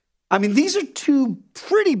Dominion. I mean, these are 2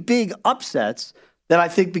 pretty big upsets that I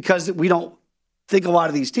think, because we don't think a lot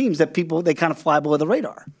of these teams, that they kind of fly below the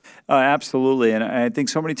radar. Absolutely. And I think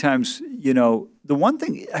so many times, the one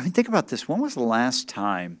thing, I mean, think about this. When was the last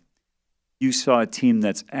time you saw a team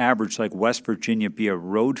that's average like West Virginia be a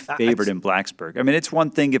road favorite in Blacksburg? I mean, it's one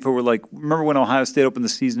thing if it were like, remember when Ohio State opened the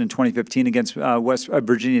season in 2015 against West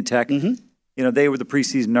Virginia Tech? Mm-hmm. They were the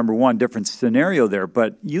preseason number 1, different scenario there.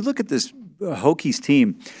 But you look at this Hokies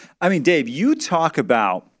team. I mean, Dave, you talk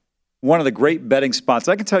about one of the great betting spots.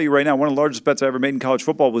 I can tell you right now, one of the largest bets I ever made in college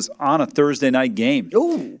football was on a Thursday night game.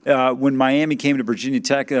 When Miami came to Virginia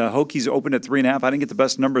Tech, Hokies opened at 3.5. I didn't get the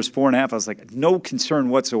best numbers, 4.5. I was like, no concern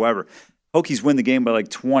whatsoever. Hokies win the game by like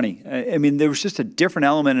 20. I mean, there was just a different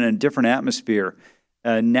element and a different atmosphere.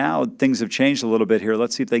 Now things have changed a little bit here.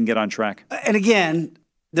 Let's see if they can get on track. And again,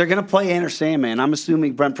 they're going to play Enter Sandman. I'm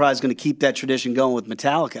assuming Brent Pry is going to keep that tradition going with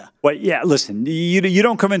Metallica. Well, yeah, listen, you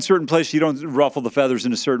don't come in certain places, you don't ruffle the feathers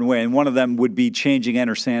in a certain way, and one of them would be changing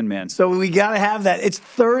Enter Sandman. So we got to have that. It's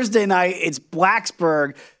Thursday night. It's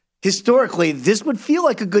Blacksburg. Historically, this would feel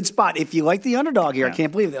like a good spot. If you like the underdog here, I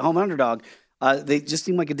can't believe it, home underdog. They just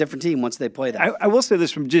seem like a different team once they play that. I will say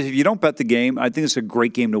this, if you don't bet the game, I think it's a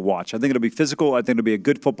great game to watch. I think it'll be physical. I think it'll be a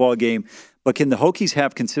good football game. But can the Hokies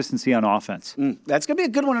have consistency on offense? That's going to be a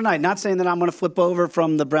good one tonight. Not saying that I'm going to flip over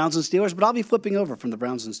from the Browns and Steelers, but I'll be flipping over from the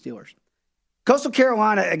Browns and Steelers. Coastal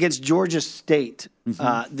Carolina against Georgia State.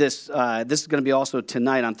 This is going to be also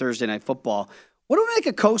tonight on Thursday Night Football. What do we make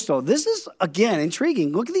of Coastal? This is, again,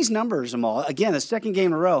 intriguing. Look at these numbers, Amal. Again, the second game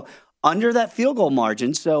in a row under that field goal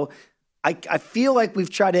margin. So I feel like we've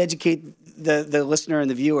tried to educate the listener and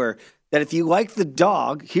the viewer that if you like the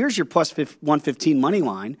dog, here's your plus 115 money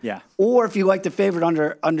line. Yeah. Or if you like the favorite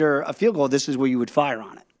under a field goal, this is where you would fire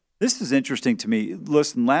on it. This is interesting to me.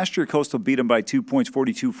 Listen, last year Coastal beat them by 2 points,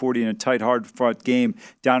 42-40 in a tight, hard-fought game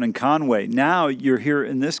down in Conway. Now you're here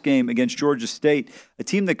in this game against Georgia State, a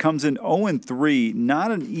team that comes in 0-3.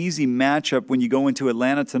 Not an easy matchup when you go into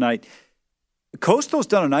Atlanta tonight. Coastal's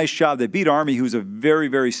done a nice job. They beat Army, who's a very,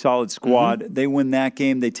 very solid squad. They win that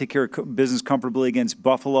game. They take care of business comfortably against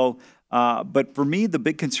Buffalo. But for me, the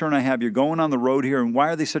big concern I have, you're going on the road here, and why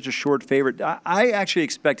are they such a short favorite? I actually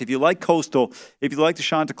expect if you like Coastal, if you like the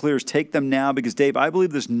Chanticleers, take them now because, Dave, I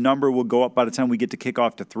believe this number will go up by the time we get to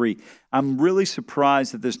kickoff to 3. I'm really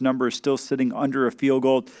surprised that this number is still sitting under a field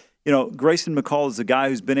goal. You know, Grayson McCall is a guy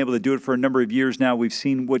who's been able to do it for a number of years now. We've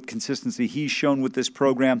seen what consistency he's shown with this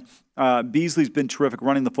program. Beasley's been terrific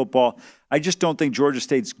running the football. I just don't think Georgia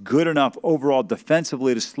State's good enough overall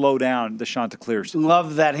defensively to slow down the Chanticleers.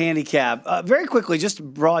 Love that handicap. Very quickly, just a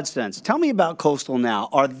broad sense. Tell me about Coastal now.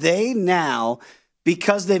 Are they now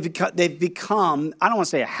because they've become, I don't want to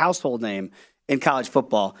say a household name in college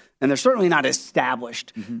football, and they're certainly not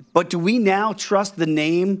established. But do we now trust the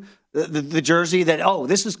name, the jersey that, oh,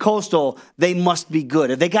 this is Coastal, they must be good?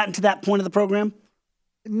 Have they gotten to that point of the program?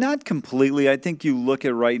 Not completely. I think you look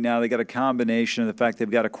at right now, they got a combination of the fact they've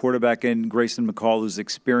got a quarterback in Grayson McCall who's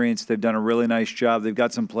experienced. They've done a really nice job. They've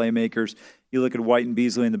got some playmakers. You look at White and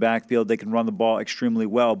Beasley in the backfield, they can run the ball extremely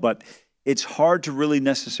well. But it's hard to really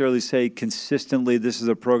necessarily say consistently this is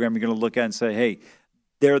a program you're going to look at and say, hey,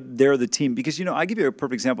 they're the team. Because, I give you a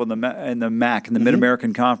perfect example in the MAC, in the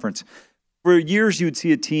Mid-American Conference. For years, you would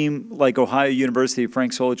see a team like Ohio University.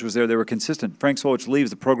 Frank Solich was there. They were consistent. Frank Solich leaves.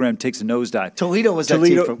 The program takes a nosedive. Toledo was that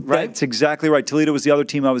team, right? That's exactly right. Toledo was the other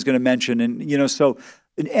team I was going to mention. And, so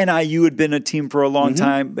NIU had been a team for a long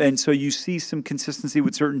time. And so you see some consistency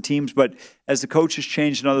with certain teams. But as the coach has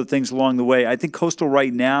changed and other things along the way, I think Coastal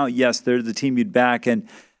right now, yes, they're the team you'd back. And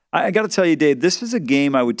I got to tell you, Dave, this is a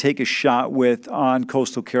game I would take a shot with on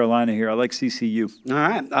Coastal Carolina here. I like CCU. All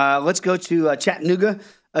right. Let's go to Chattanooga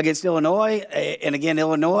against Illinois. And again,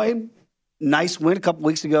 Illinois, nice win a couple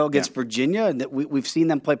weeks ago against Virginia. And we've seen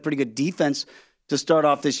them play pretty good defense to start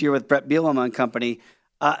off this year with Brett Bielema and company.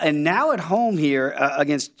 And now at home here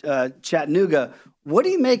against Chattanooga, what do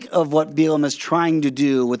you make of what Bielema is trying to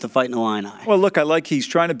do with the Fighting Illini? Well, look, he's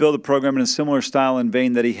trying to build a program in a similar style and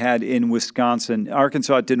vein that he had in Wisconsin.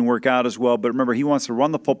 Arkansas, it didn't work out as well. But remember, he wants to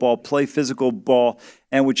run the football, play physical ball.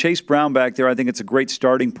 And with Chase Brown back there, I think it's a great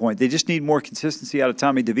starting point. They just need more consistency out of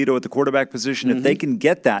Tommy DeVito at the quarterback position. If they can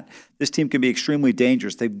get that, this team can be extremely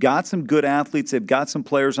dangerous. They've got some good athletes. They've got some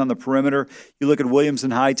players on the perimeter. You look at Williams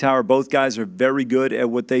and Hightower. Both guys are very good at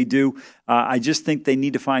what they do. I just think they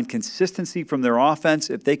need to find consistency from their offense.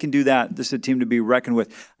 If they can do that, this is a team to be reckoned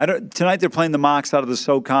with. Tonight they're playing the Mocs out of the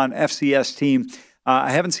SoCon FCS team.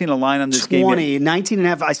 I haven't seen a line on this game yet.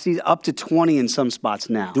 19.5. I see up to 20 in some spots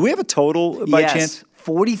now. Do we have a total by chance?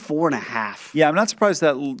 44.5. Yeah, I'm not surprised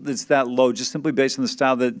that it's that low, just simply based on the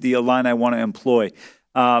style that the Illini want to employ.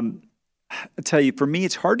 I tell you, for me,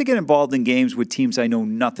 it's hard to get involved in games with teams I know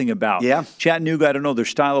nothing about. Yeah. Chattanooga, I don't know their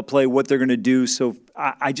style of play, what they're going to do, so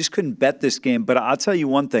I just couldn't bet this game. But I'll tell you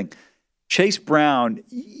one thing. Chase Brown,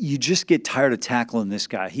 you just get tired of tackling this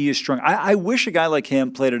guy. He is strong. I wish a guy like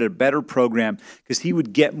him played at a better program because he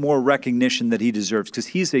would get more recognition that he deserves because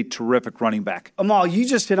he's a terrific running back. Amal, you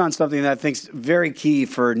just hit on something that I think is very key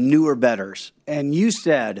for newer bettors. And you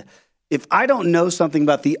said, if I don't know something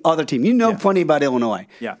about the other team, you know plenty about Illinois.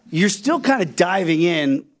 Yeah. You're still kind of diving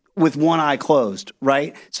in with one eye closed,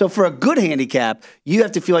 right? So for a good handicap, you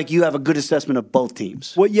have to feel like you have a good assessment of both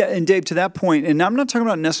teams. Well, yeah, and Dave, to that point, and I'm not talking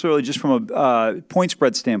about necessarily just from a point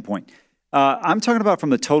spread standpoint. I'm talking about from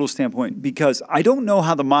the total standpoint because I don't know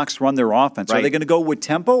how the Mocs run their offense. Right. Are they going to go with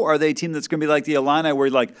tempo? Or are they a team that's going to be like the Illini where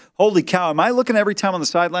you're like, holy cow, am I looking every time on the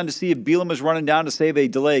sideline to see if Bielema is running down to save a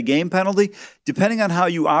delay a game penalty? Depending on how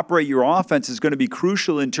you operate your offense is going to be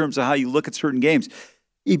crucial in terms of how you look at certain games.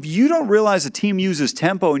 If you don't realize a team uses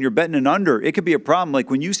tempo and you're betting an under, it could be a problem.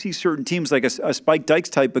 Like when you see certain teams like a Spike Dykes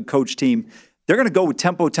type of coach team, they're going to go with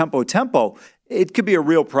tempo. It could be a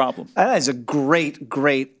real problem. That is a great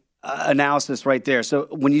analysis right there. So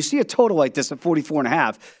when you see a total like this at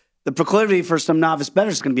 44.5, the proclivity for some novice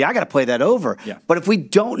bettors is going to be, I got to play that over. Yeah. But if we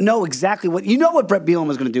don't know exactly what Brett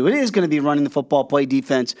Bielema is going to do, it is going to be running the football, play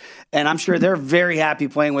defense, and I'm sure they're very happy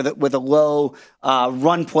playing with a low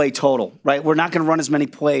run play total, right? We're not going to run as many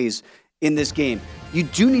plays in this game. You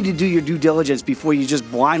do need to do your due diligence before you just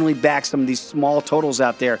blindly back some of these small totals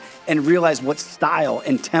out there and realize what style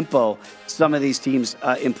and tempo some of these teams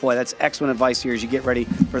employ. That's excellent advice here as you get ready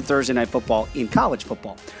for Thursday Night Football in college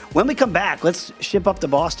football. When we come back, let's ship up to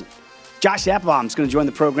Boston. Josh Applebaum is going to join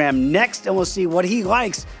the program next, and we'll see what he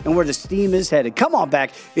likes and where the steam is headed. Come on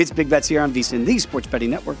back. It's Big Bets here on VSiN, the Sports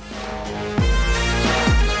Betting Network.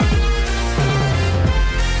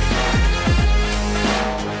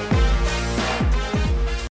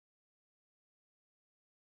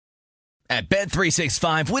 At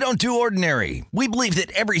Bet365, we don't do ordinary. We believe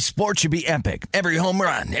that every sport should be epic. Every home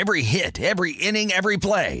run, every hit, every inning, every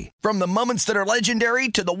play. From the moments that are legendary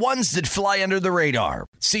to the ones that fly under the radar.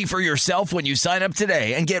 See for yourself when you sign up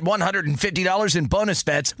today and get $150 in bonus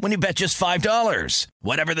bets when you bet just $5.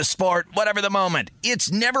 Whatever the sport, whatever the moment,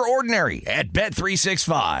 it's never ordinary at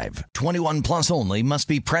Bet365. 21 plus only. Must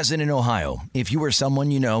be present in Ohio. If you or someone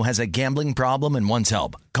you know has a gambling problem and wants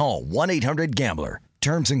help, call 1-800-GAMBLER.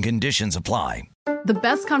 Terms and conditions apply. The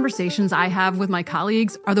best conversations I have with my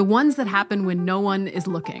colleagues are the ones that happen when no one is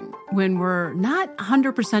looking, when we're not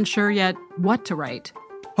 100% sure yet what to write.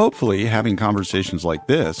 Hopefully, having conversations like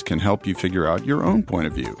this can help you figure out your own point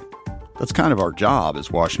of view. That's kind of our job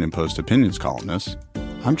as Washington Post opinions columnists.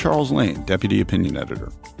 I'm Charles Lane, Deputy Opinion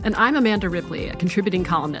Editor. And I'm Amanda Ripley, a contributing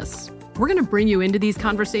columnist. We're going to bring you into these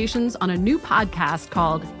conversations on a new podcast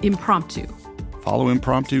called Impromptu. Follow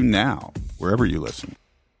Impromptu now, wherever you listen.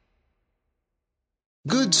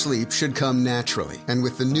 Good sleep should come naturally, and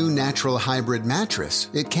with the new Natural Hybrid mattress,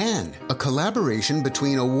 it can. A collaboration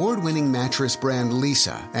between award-winning mattress brand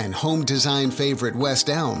Leesa and home design favorite West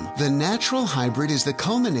Elm, the Natural Hybrid is the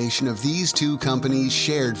culmination of these two companies'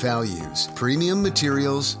 shared values: premium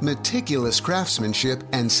materials, meticulous craftsmanship,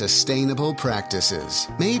 and sustainable practices.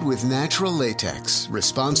 Made with natural latex,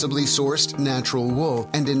 responsibly sourced natural wool,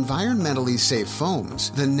 and environmentally safe foams,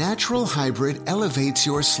 the Natural Hybrid elevates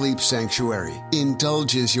your sleep sanctuary, indulges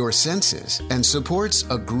your senses, and supports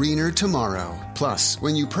a greener tomorrow. Plus,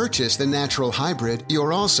 when you purchase the Natural Hybrid,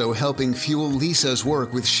 you're also helping fuel Leesa's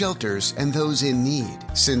work with shelters and those in need.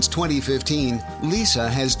 Since 2015, Leesa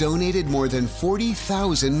has donated more than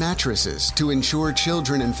 40,000 mattresses to ensure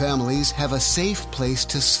children and families have a safe place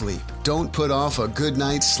to sleep. Don't put off a good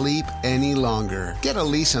night's sleep any longer. Get a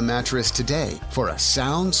Leesa mattress today for a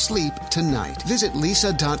sound sleep tonight. Visit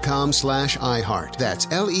leesa.com/iHeart. That's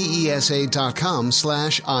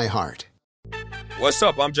LEESA.com/iHeart. What's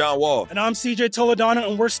up? I'm John Wall. And I'm CJ Toledano,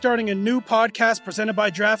 and we're starting a new podcast presented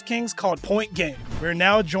by DraftKings called Point Game. We're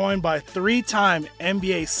now joined by three-time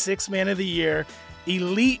NBA Sixth Man of the Year,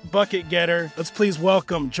 elite bucket getter. Let's please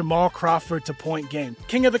welcome Jamal Crawford to Point Game.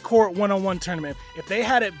 King of the Court one-on-one tournament. If they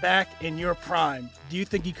had it back in your prime, do you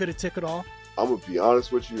think you could have took it all? I'm going to be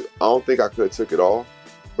honest with you. I don't think I could have took it all,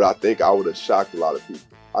 but I think I would have shocked a lot of people.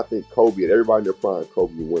 I think Kobe and everybody in their prime,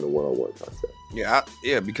 Kobe would win a one-on-one contest. Yeah,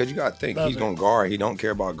 because you got to think he's going to guard. He don't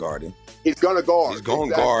care about guarding. He's going to guard. He's going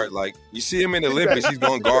to guard. Like, you see him in the Olympics, he's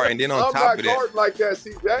going to guard. And then on top of that. Like that,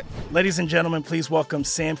 see that? Ladies and gentlemen, please welcome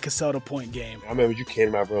Sam Cassell to Point Game. I remember you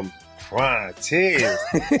came out from crying, tears.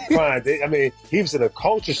 Crying. I mean, he was in a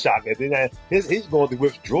culture shock. And then he's going through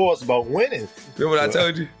withdrawals about winning. Remember what I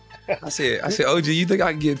told you? I said, OG, you think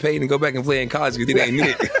I can get paid and go back and play in college because it ain't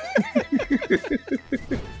it?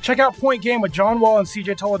 Check out Point Game with John Wall and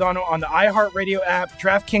CJ Toledano on the iHeartRadio app,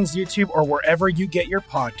 DraftKings YouTube, or wherever you get your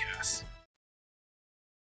podcasts.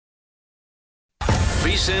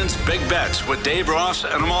 VSiN's Big Bets with Dave Ross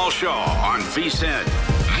and Amal Shaw on VSiN,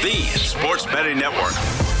 the sports betting network.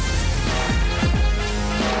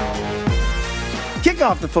 Kick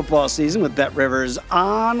off the football season with BetRivers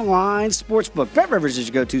Online Sportsbook. BetRivers is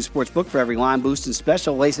your go-to sportsbook for every line boost and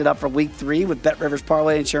special. Lace it up for Week 3 with BetRivers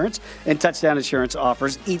Parlay Insurance and Touchdown Insurance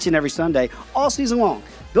offers each and every Sunday, all season long.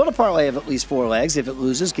 Build a parlay of at least 4 legs. If it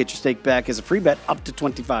loses, get your stake back as a free bet up to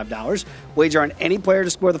 $25. Wager on any player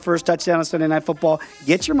to score the first touchdown on Sunday Night Football.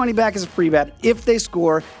 Get your money back as a free bet if they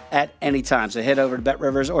score at any time. So head over to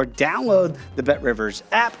BetRivers or download the BetRivers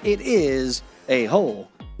app. It is a whole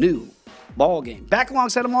new ball game. Back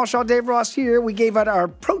alongside Amal Shaw, Dave Ross here. We gave out our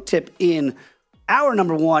pro tip in hour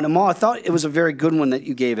number 1. Amal, I thought it was a very good one that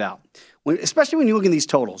you gave out, especially when you look at these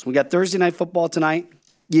totals. We got Thursday Night Football tonight.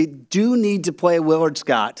 You do need to play Willard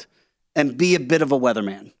Scott and be a bit of a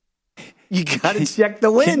weatherman. You got to check the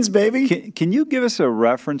wins, baby. Can you give us a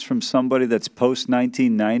reference from somebody that's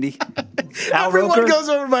post-1990? Everyone goes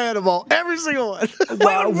over my head, Amal. Every single one.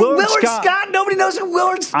 Willard Scott? Nobody knows who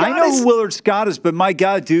Willard Scott is? I know who Willard Scott is, but my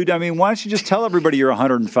God, dude, I mean, why don't you just tell everybody you're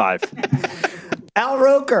 105? Al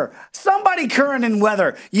Roker, somebody current in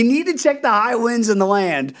weather. You need to check the high winds in the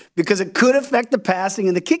land because it could affect the passing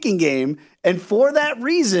and the kicking game. And for that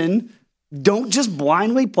reason, don't just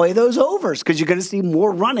blindly play those overs because you're going to see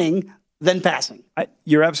more running than passing.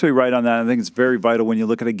 You're absolutely right on that. I think it's very vital when you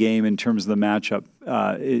look at a game in terms of the matchup.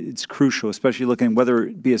 It's crucial, especially looking whether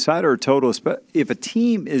it be a side or a total. If a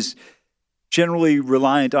team is generally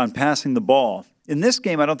reliant on passing the ball, in this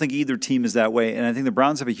game, I don't think either team is that way, and I think the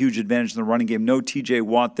Browns have a huge advantage in the running game. No T.J.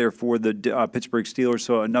 Watt there for the Pittsburgh Steelers,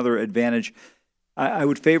 so another advantage. I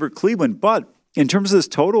would favor Cleveland, but in terms of this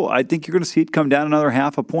total, I think you're going to see it come down another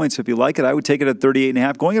half a point. So if you like it, I would take it at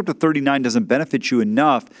 38.5. Going up to 39 doesn't benefit you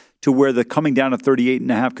enough to where the coming down to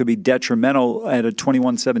 38.5 could be detrimental at a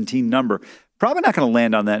 21-17 number. Probably not going to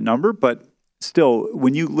land on that number, but still,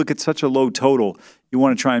 when you look at such a low total, you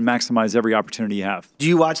want to try and maximize every opportunity you have. Do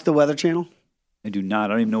you watch the Weather Channel? I do not.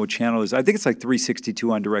 I don't even know what channel it is. I think it's like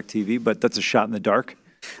 362 on DirecTV, but that's a shot in the dark.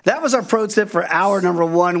 That was our pro tip for hour number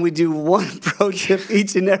 1. We do one pro tip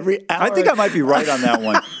each and every hour. I think I might be right on that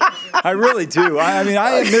one. I really do. I mean,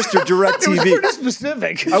 I am Mr. DirecTV. It was pretty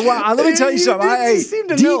specific. Let me tell you something.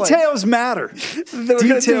 Details matter.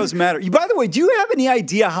 Details matter. By the way, do you have any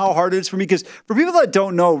idea how hard it is for me? Because for people that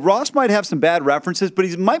don't know, Ross might have some bad references, but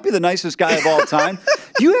he might be the nicest guy of all time.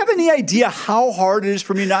 Do you have any idea how hard it is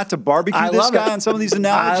for me not to barbecue this guy on some of these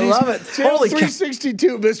analogies? I love it. Holy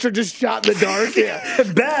 362, Mr. Just shot in the dark.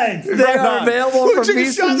 Bang! They are available for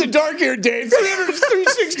VSiN. Shot in the dark here, Dave.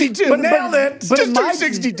 362. But nailed it. But just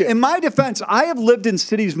 362. In my defense, I have lived in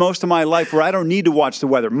cities most of my life where I don't need to watch the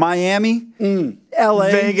weather. Miami,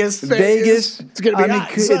 LA, Vegas. It's going to be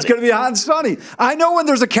hot. It's going to be hot and sunny. I know when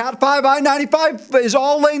there's a Cat 5, I-95 is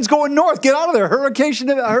all lanes going north. Get out of there.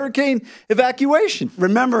 Hurricane evacuation.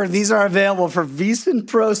 Remember, these are available for VSiN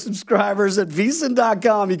Pro subscribers at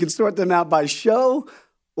VSiN.com. You can sort them out by show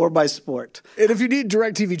or by sport. And if you need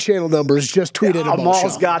DirecTV channel numbers, just tweet it.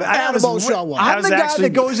 Amal's got it. I'm the guy that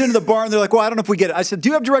goes into the bar and they're like, well, I don't know if we get it. I said, do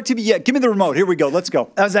you have DirecTV? Yeah, give me the remote. Here we go. Let's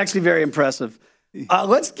go. That was actually very impressive.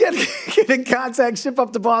 Let's get in contact, ship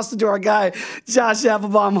up to Boston to our guy, Josh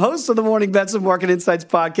Applebaum, host of the Morning Bets and Market Insights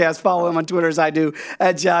podcast. Follow him on Twitter as I do,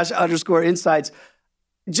 at Josh_Insights.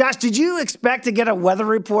 Josh, did you expect to get a weather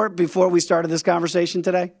report before we started this conversation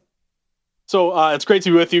today? So it's great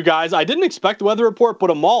to be with you guys. I didn't expect the weather report, but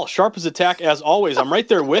Amal, sharp as attack as always. I'm right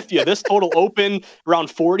there with you. This total open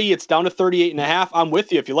around 40. It's down to 38.5. I'm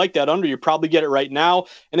with you. If you like that under, you probably get it right now.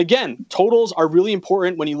 And again, totals are really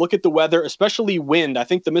important when you look at the weather, especially wind. I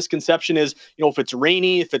think the misconception is, if it's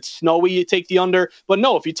rainy, if it's snowy, you take the under. But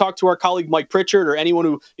no, if you talk to our colleague Mike Pritchard or anyone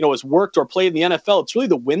who has worked or played in the NFL, it's really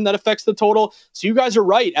the wind that affects the total. So you guys are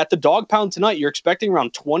right. At the dog pound tonight, you're expecting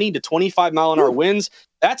around 20 to 25 mile an hour winds.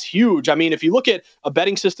 That's huge. I mean, if you look at a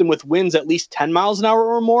betting system with winds at least 10 miles an hour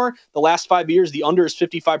or more, the last 5 years, the under is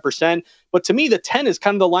 55%. But to me, the 10 is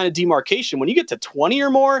kind of the line of demarcation. When you get to 20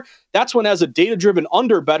 or more, that's when, as a data-driven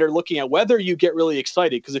under better looking at weather, you get really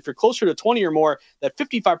excited. Because if you're closer to 20 or more, that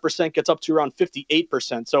 55% gets up to around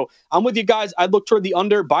 58%. So I'm with you guys. I'd look toward the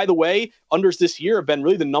under. By the way, unders this year have been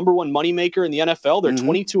really the number one moneymaker in the NFL. They're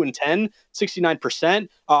 22-10, 69%.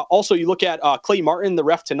 Also, you look at Clay Martin, the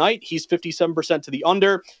ref tonight. He's 57% to the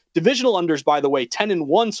under. Divisional unders, by the way,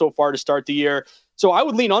 10-1 so far to start the year. So I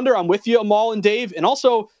would lean under. I'm with you, Amal and Dave. And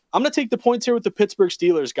also, I'm going to take the points here with the Pittsburgh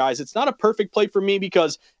Steelers, guys. It's not a perfect play for me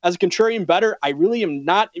because as a contrarian bettor, I really am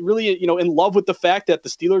not really, in love with the fact that the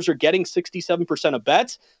Steelers are getting 67% of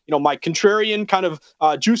bets. My contrarian kind of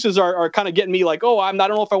juices are kind of getting me like, I don't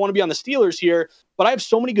know if I want to be on the Steelers here. But I have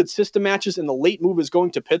so many good system matches, and the late move is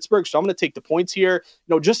going to Pittsburgh, so I'm going to take the points here.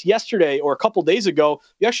 Just yesterday or a couple days ago,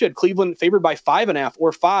 you actually had Cleveland favored by 5.5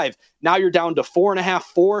 or 5. Now you're down to 4.5,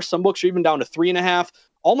 4. Some books are even down to 3.5.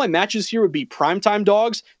 All my matches here would be primetime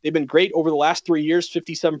dogs. They've been great over the last 3 years,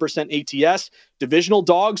 57% ATS. Divisional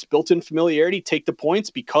dogs, built-in familiarity, take the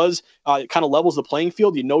points because it kind of levels the playing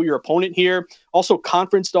field. You know your opponent here. Also,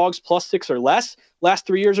 conference dogs +6 or less. Last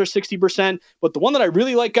 3 years are 60%. But the one that I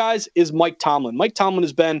really like, guys, is Mike Tomlin. Mike Tomlin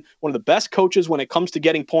has been one of the best coaches when it comes to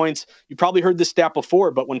getting points. You probably heard this stat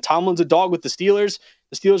before, but when Tomlin's a dog with the Steelers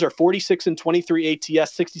are 46-23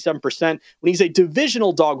 ATS, 67%. When he's a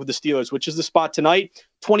divisional dog with the Steelers, which is the spot tonight,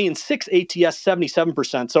 20-6 ATS,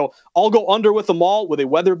 77%. So I'll go under with them all with a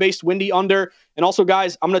weather-based windy under. And also,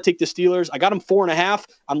 guys, I'm going to take the Steelers. I got them 4.5.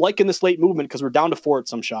 I'm liking this late movement because we're down to 4 at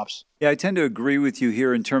some shops. Yeah, I tend to agree with you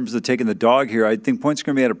here in terms of taking the dog here. I think points are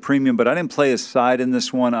going to be at a premium, but I didn't play a side in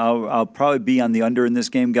this one. I'll probably be on the under in this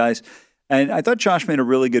game, guys. And I thought Josh made a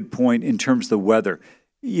really good point in terms of the weather.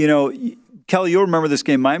 Kelly, you'll remember this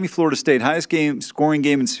game, Miami-Florida State, highest scoring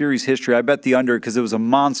game in series history. I bet the under because it was a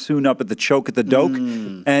monsoon up at the choke at the Doak,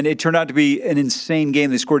 and it turned out to be an insane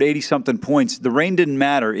game. They scored 80-something points. The rain didn't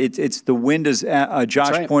matter. It's the wind, as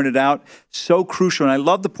Josh pointed out, so crucial. And I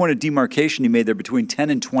love the point of demarcation he made there between 10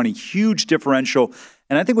 and 20. Huge differential.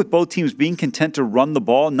 And I think with both teams being content to run the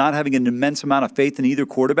ball, not having an immense amount of faith in either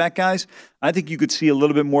quarterback, guys, I think you could see a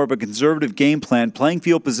little bit more of a conservative game plan, playing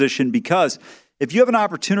field position, because if you have an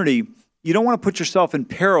opportunity – you don't want to put yourself in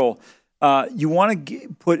peril. You want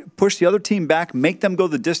to push the other team back, make them go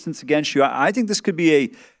the distance against you. I think this could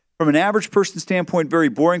be from an average person standpoint, very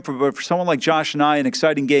boring. But for someone like Josh and I, an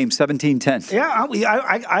exciting game, 17-10. Yeah,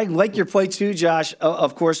 I like your play too, Josh.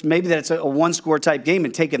 Of course, maybe that's a one-score type game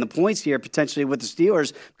and taking the points here potentially with the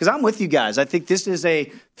Steelers, because I'm with you guys. I think this is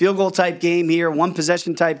a field goal type game here,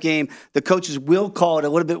 one-possession type game. The coaches will call it a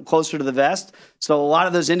little bit closer to the vest. So a lot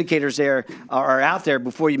of those indicators there are out there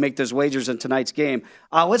before you make those wagers in tonight's game.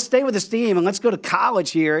 Let's stay with this team, and let's go to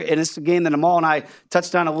college here. And it's a game that Amal and I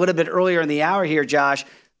touched on a little bit earlier in the hour here, Josh.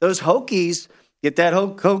 Those Hokies, get that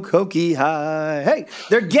Hokie high. Hey,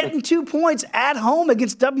 they're getting 2 points at home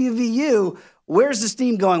against WVU. Where's this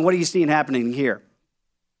team going? What are you seeing happening here?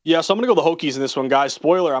 Yeah, so I'm going to go the Hokies in this one, guys.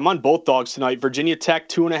 Spoiler, I'm on both dogs tonight. Virginia Tech,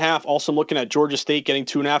 2.5. Also, I'm looking at Georgia State getting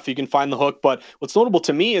 2.5 if you can find the hook. But what's notable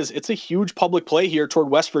to me is it's a huge public play here toward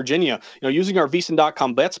West Virginia. Using our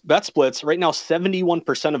VSiN.com bet splits, right now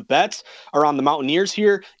 71% of bets are on the Mountaineers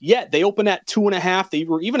here. Yet, they open at 2.5. They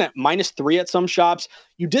were even at -3 at some shops.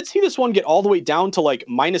 You did see this one get all the way down to like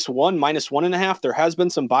 -1, -1.5. There has been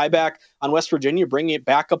some buyback on West Virginia, bringing it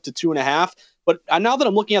back up to 2.5. But now that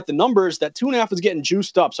I'm looking at the numbers, that 2.5 is getting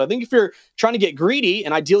juiced up. So I think if you're trying to get greedy,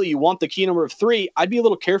 and ideally you want the key number of 3, I'd be a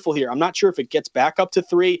little careful here. I'm not sure if it gets back up to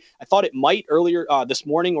 3. I thought it might earlier this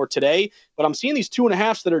morning or today, but I'm seeing these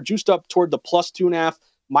 2.5s that are juiced up toward the +2.5.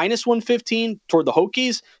 -115 toward the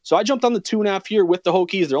Hokies. So I jumped on the 2.5 here with the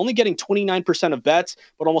Hokies. They're only getting 29% of bets,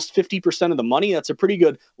 but almost 50% of the money. That's a pretty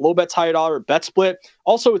good low bets, high dollar bet split.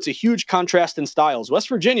 Also, it's a huge contrast in styles. West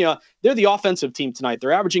Virginia, they're the offensive team tonight.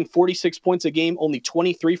 They're averaging 46 points a game, only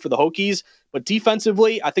 23 for the Hokies. But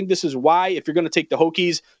defensively, I think this is why, if you're going to take the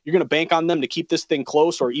Hokies, you're going to bank on them to keep this thing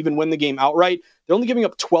close or even win the game outright. They're only giving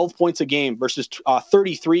up 12 points a game versus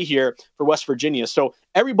 33 here for West Virginia. So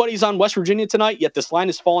everybody's on West Virginia tonight, yet this line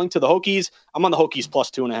is falling to the Hokies. I'm on the Hokies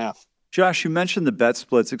 +2.5. Josh, you mentioned the bet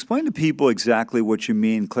splits. Explain to people exactly what you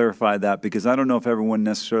mean. Clarify that, because I don't know if everyone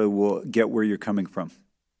necessarily will get where you're coming from.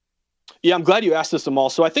 Yeah, I'm glad you asked this,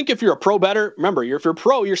 Amal. So I think if you're a pro bettor, remember, if you're a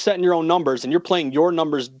pro, you're setting your own numbers and you're playing your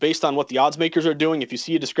numbers based on what the odds makers are doing. If you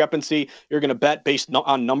see a discrepancy, you're going to bet based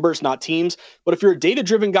on numbers, not teams. But if you're a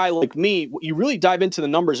data-driven guy like me, you really dive into the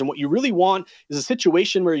numbers, and what you really want is a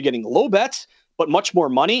situation where you're getting low bets, but much more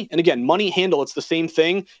money. And again, money handle, it's the same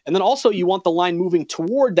thing. And then also you want the line moving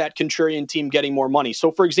toward that contrarian team getting more money.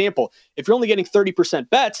 So for example, if you're only getting 30%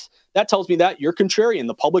 bets, that tells me that you're contrarian.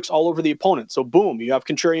 The public's all over the opponent. So boom, you have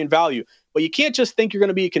contrarian value. But you can't just think you're going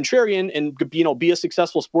to be a contrarian and be a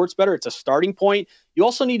successful sports bettor. It's a starting point. You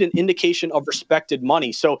also need an indication of respected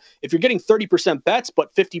money. So if you're getting 30% bets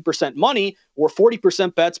but 50% money, or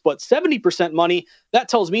 40% bets but 70% money, that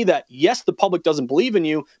tells me that, yes, the public doesn't believe in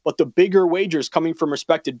you, but the bigger wagers coming from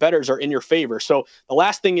respected bettors are in your favor. So the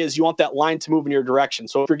last thing is you want that line to move in your direction.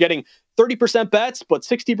 So if you're getting 30% bets but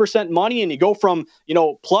 60% money and you go from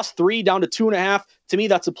 +3 down to 2.5, to me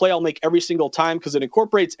that's a play I'll make every single time, because it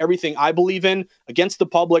incorporates everything I believe in against the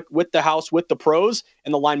public, with the house, with the pros,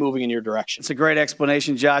 and the line moving in your direction. It's a great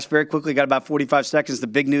explanation, Josh. Very quickly, got about 45 seconds. The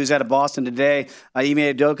big news out of Boston today, Ime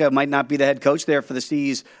Udoka might not be the head coach there for the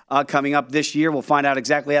C's coming up this year. We'll find out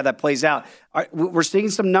exactly how that plays out. We're seeing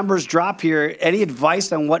some numbers drop here. Any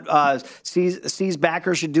advice on what C's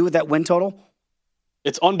backers should do with that win total?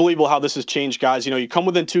 It's unbelievable how this has changed, guys. You come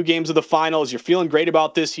within 2 games of the finals. You're feeling great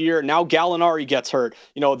about this year. Now Gallinari gets hurt.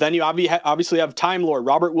 Then you obviously have Time Lord,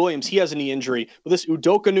 Robert Williams. He has a knee injury. But this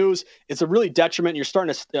Udoka news, it's a really detriment. You're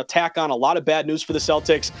starting to tack on a lot of bad news for the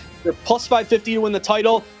Celtics. They're +550 to win the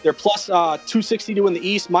title. They're +260 to win the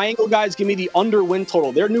East. My angle, guys, give me the under win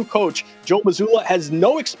total. Their new coach, Joe Mazzulla, has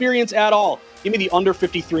no experience at all. Give me the under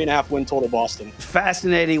 53.5 win total, Boston.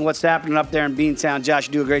 Fascinating what's happening up there in Beantown. Josh,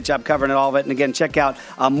 you do a great job covering all of it. And again, check out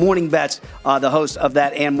Morning Bets, the host of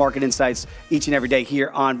that, and Market Insights each and every day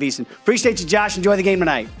here on VSiN. Appreciate you, Josh. Enjoy the game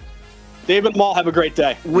tonight. David Mall, have a great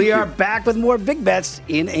day. We are back with more Big Bets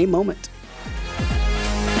in a moment.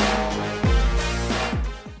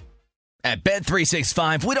 At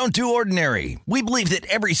Bet365, we don't do ordinary. We believe that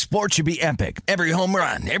every sport should be epic. Every home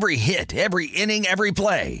run, every hit, every inning, every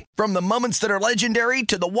play. From the moments that are legendary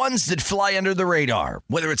to the ones that fly under the radar.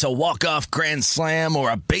 Whether it's a walk-off grand slam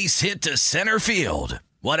or a base hit to center field.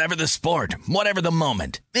 Whatever the sport, whatever the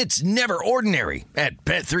moment. It's never ordinary at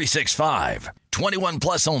Bet365. 21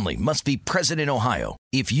 plus only. Must be present in Ohio.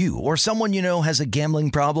 If you or someone you know has a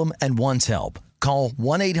gambling problem and wants help, call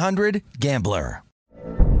 1-800-GAMBLER.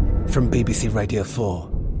 From BBC Radio 4,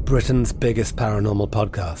 Britain's biggest paranormal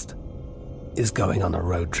podcast is going on a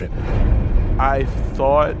road trip. I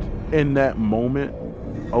thought in that moment,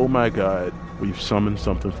 oh my God, we've summoned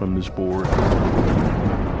something from this board.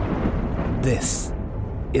 This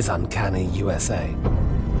is Uncanny USA.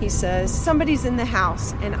 He says, somebody's in the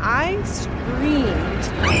house, and I screamed.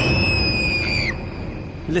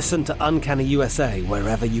 Listen to Uncanny USA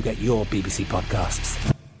wherever you get your BBC podcasts,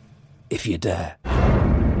 if you dare.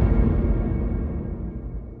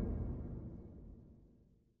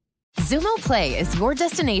 Xumo Play is your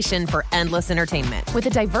destination for endless entertainment. With a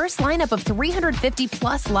diverse lineup of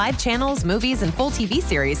 350-plus live channels, movies, and full TV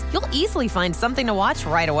series, you'll easily find something to watch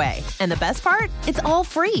right away. And the best part? It's all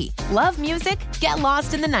free. Love music? Get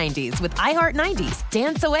lost in the 90s with iHeart 90s,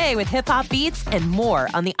 dance away with hip-hop beats, and more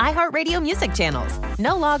on the iHeartRadio music channels.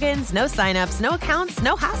 No logins, no signups, no accounts,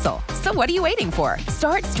 no hassle. So what are you waiting for?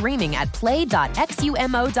 Start streaming at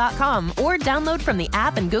play.xumo.com or download from the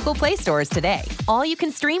app and Google Play stores today. All you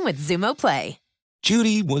can stream with Xumo Play.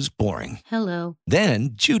 Judy was boring. Hello.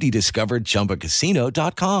 Then Judy discovered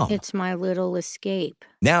ChumbaCasino.com. It's my little escape.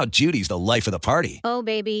 Now Judy's the life of the party. Oh,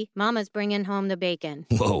 baby, mama's bringing home the bacon.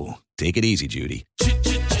 Whoa, take it easy, Judy.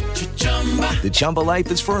 The Chumba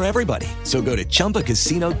life is for everybody. So go to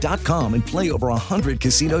ChumbaCasino.com and play over 100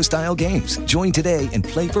 casino-style games. Join today and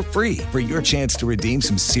play for free for your chance to redeem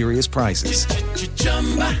some serious prizes.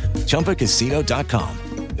 ChumbaCasino.com.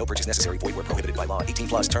 No purchase necessary. Void where prohibited by law.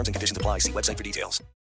 18+ terms and conditions apply. See website for details.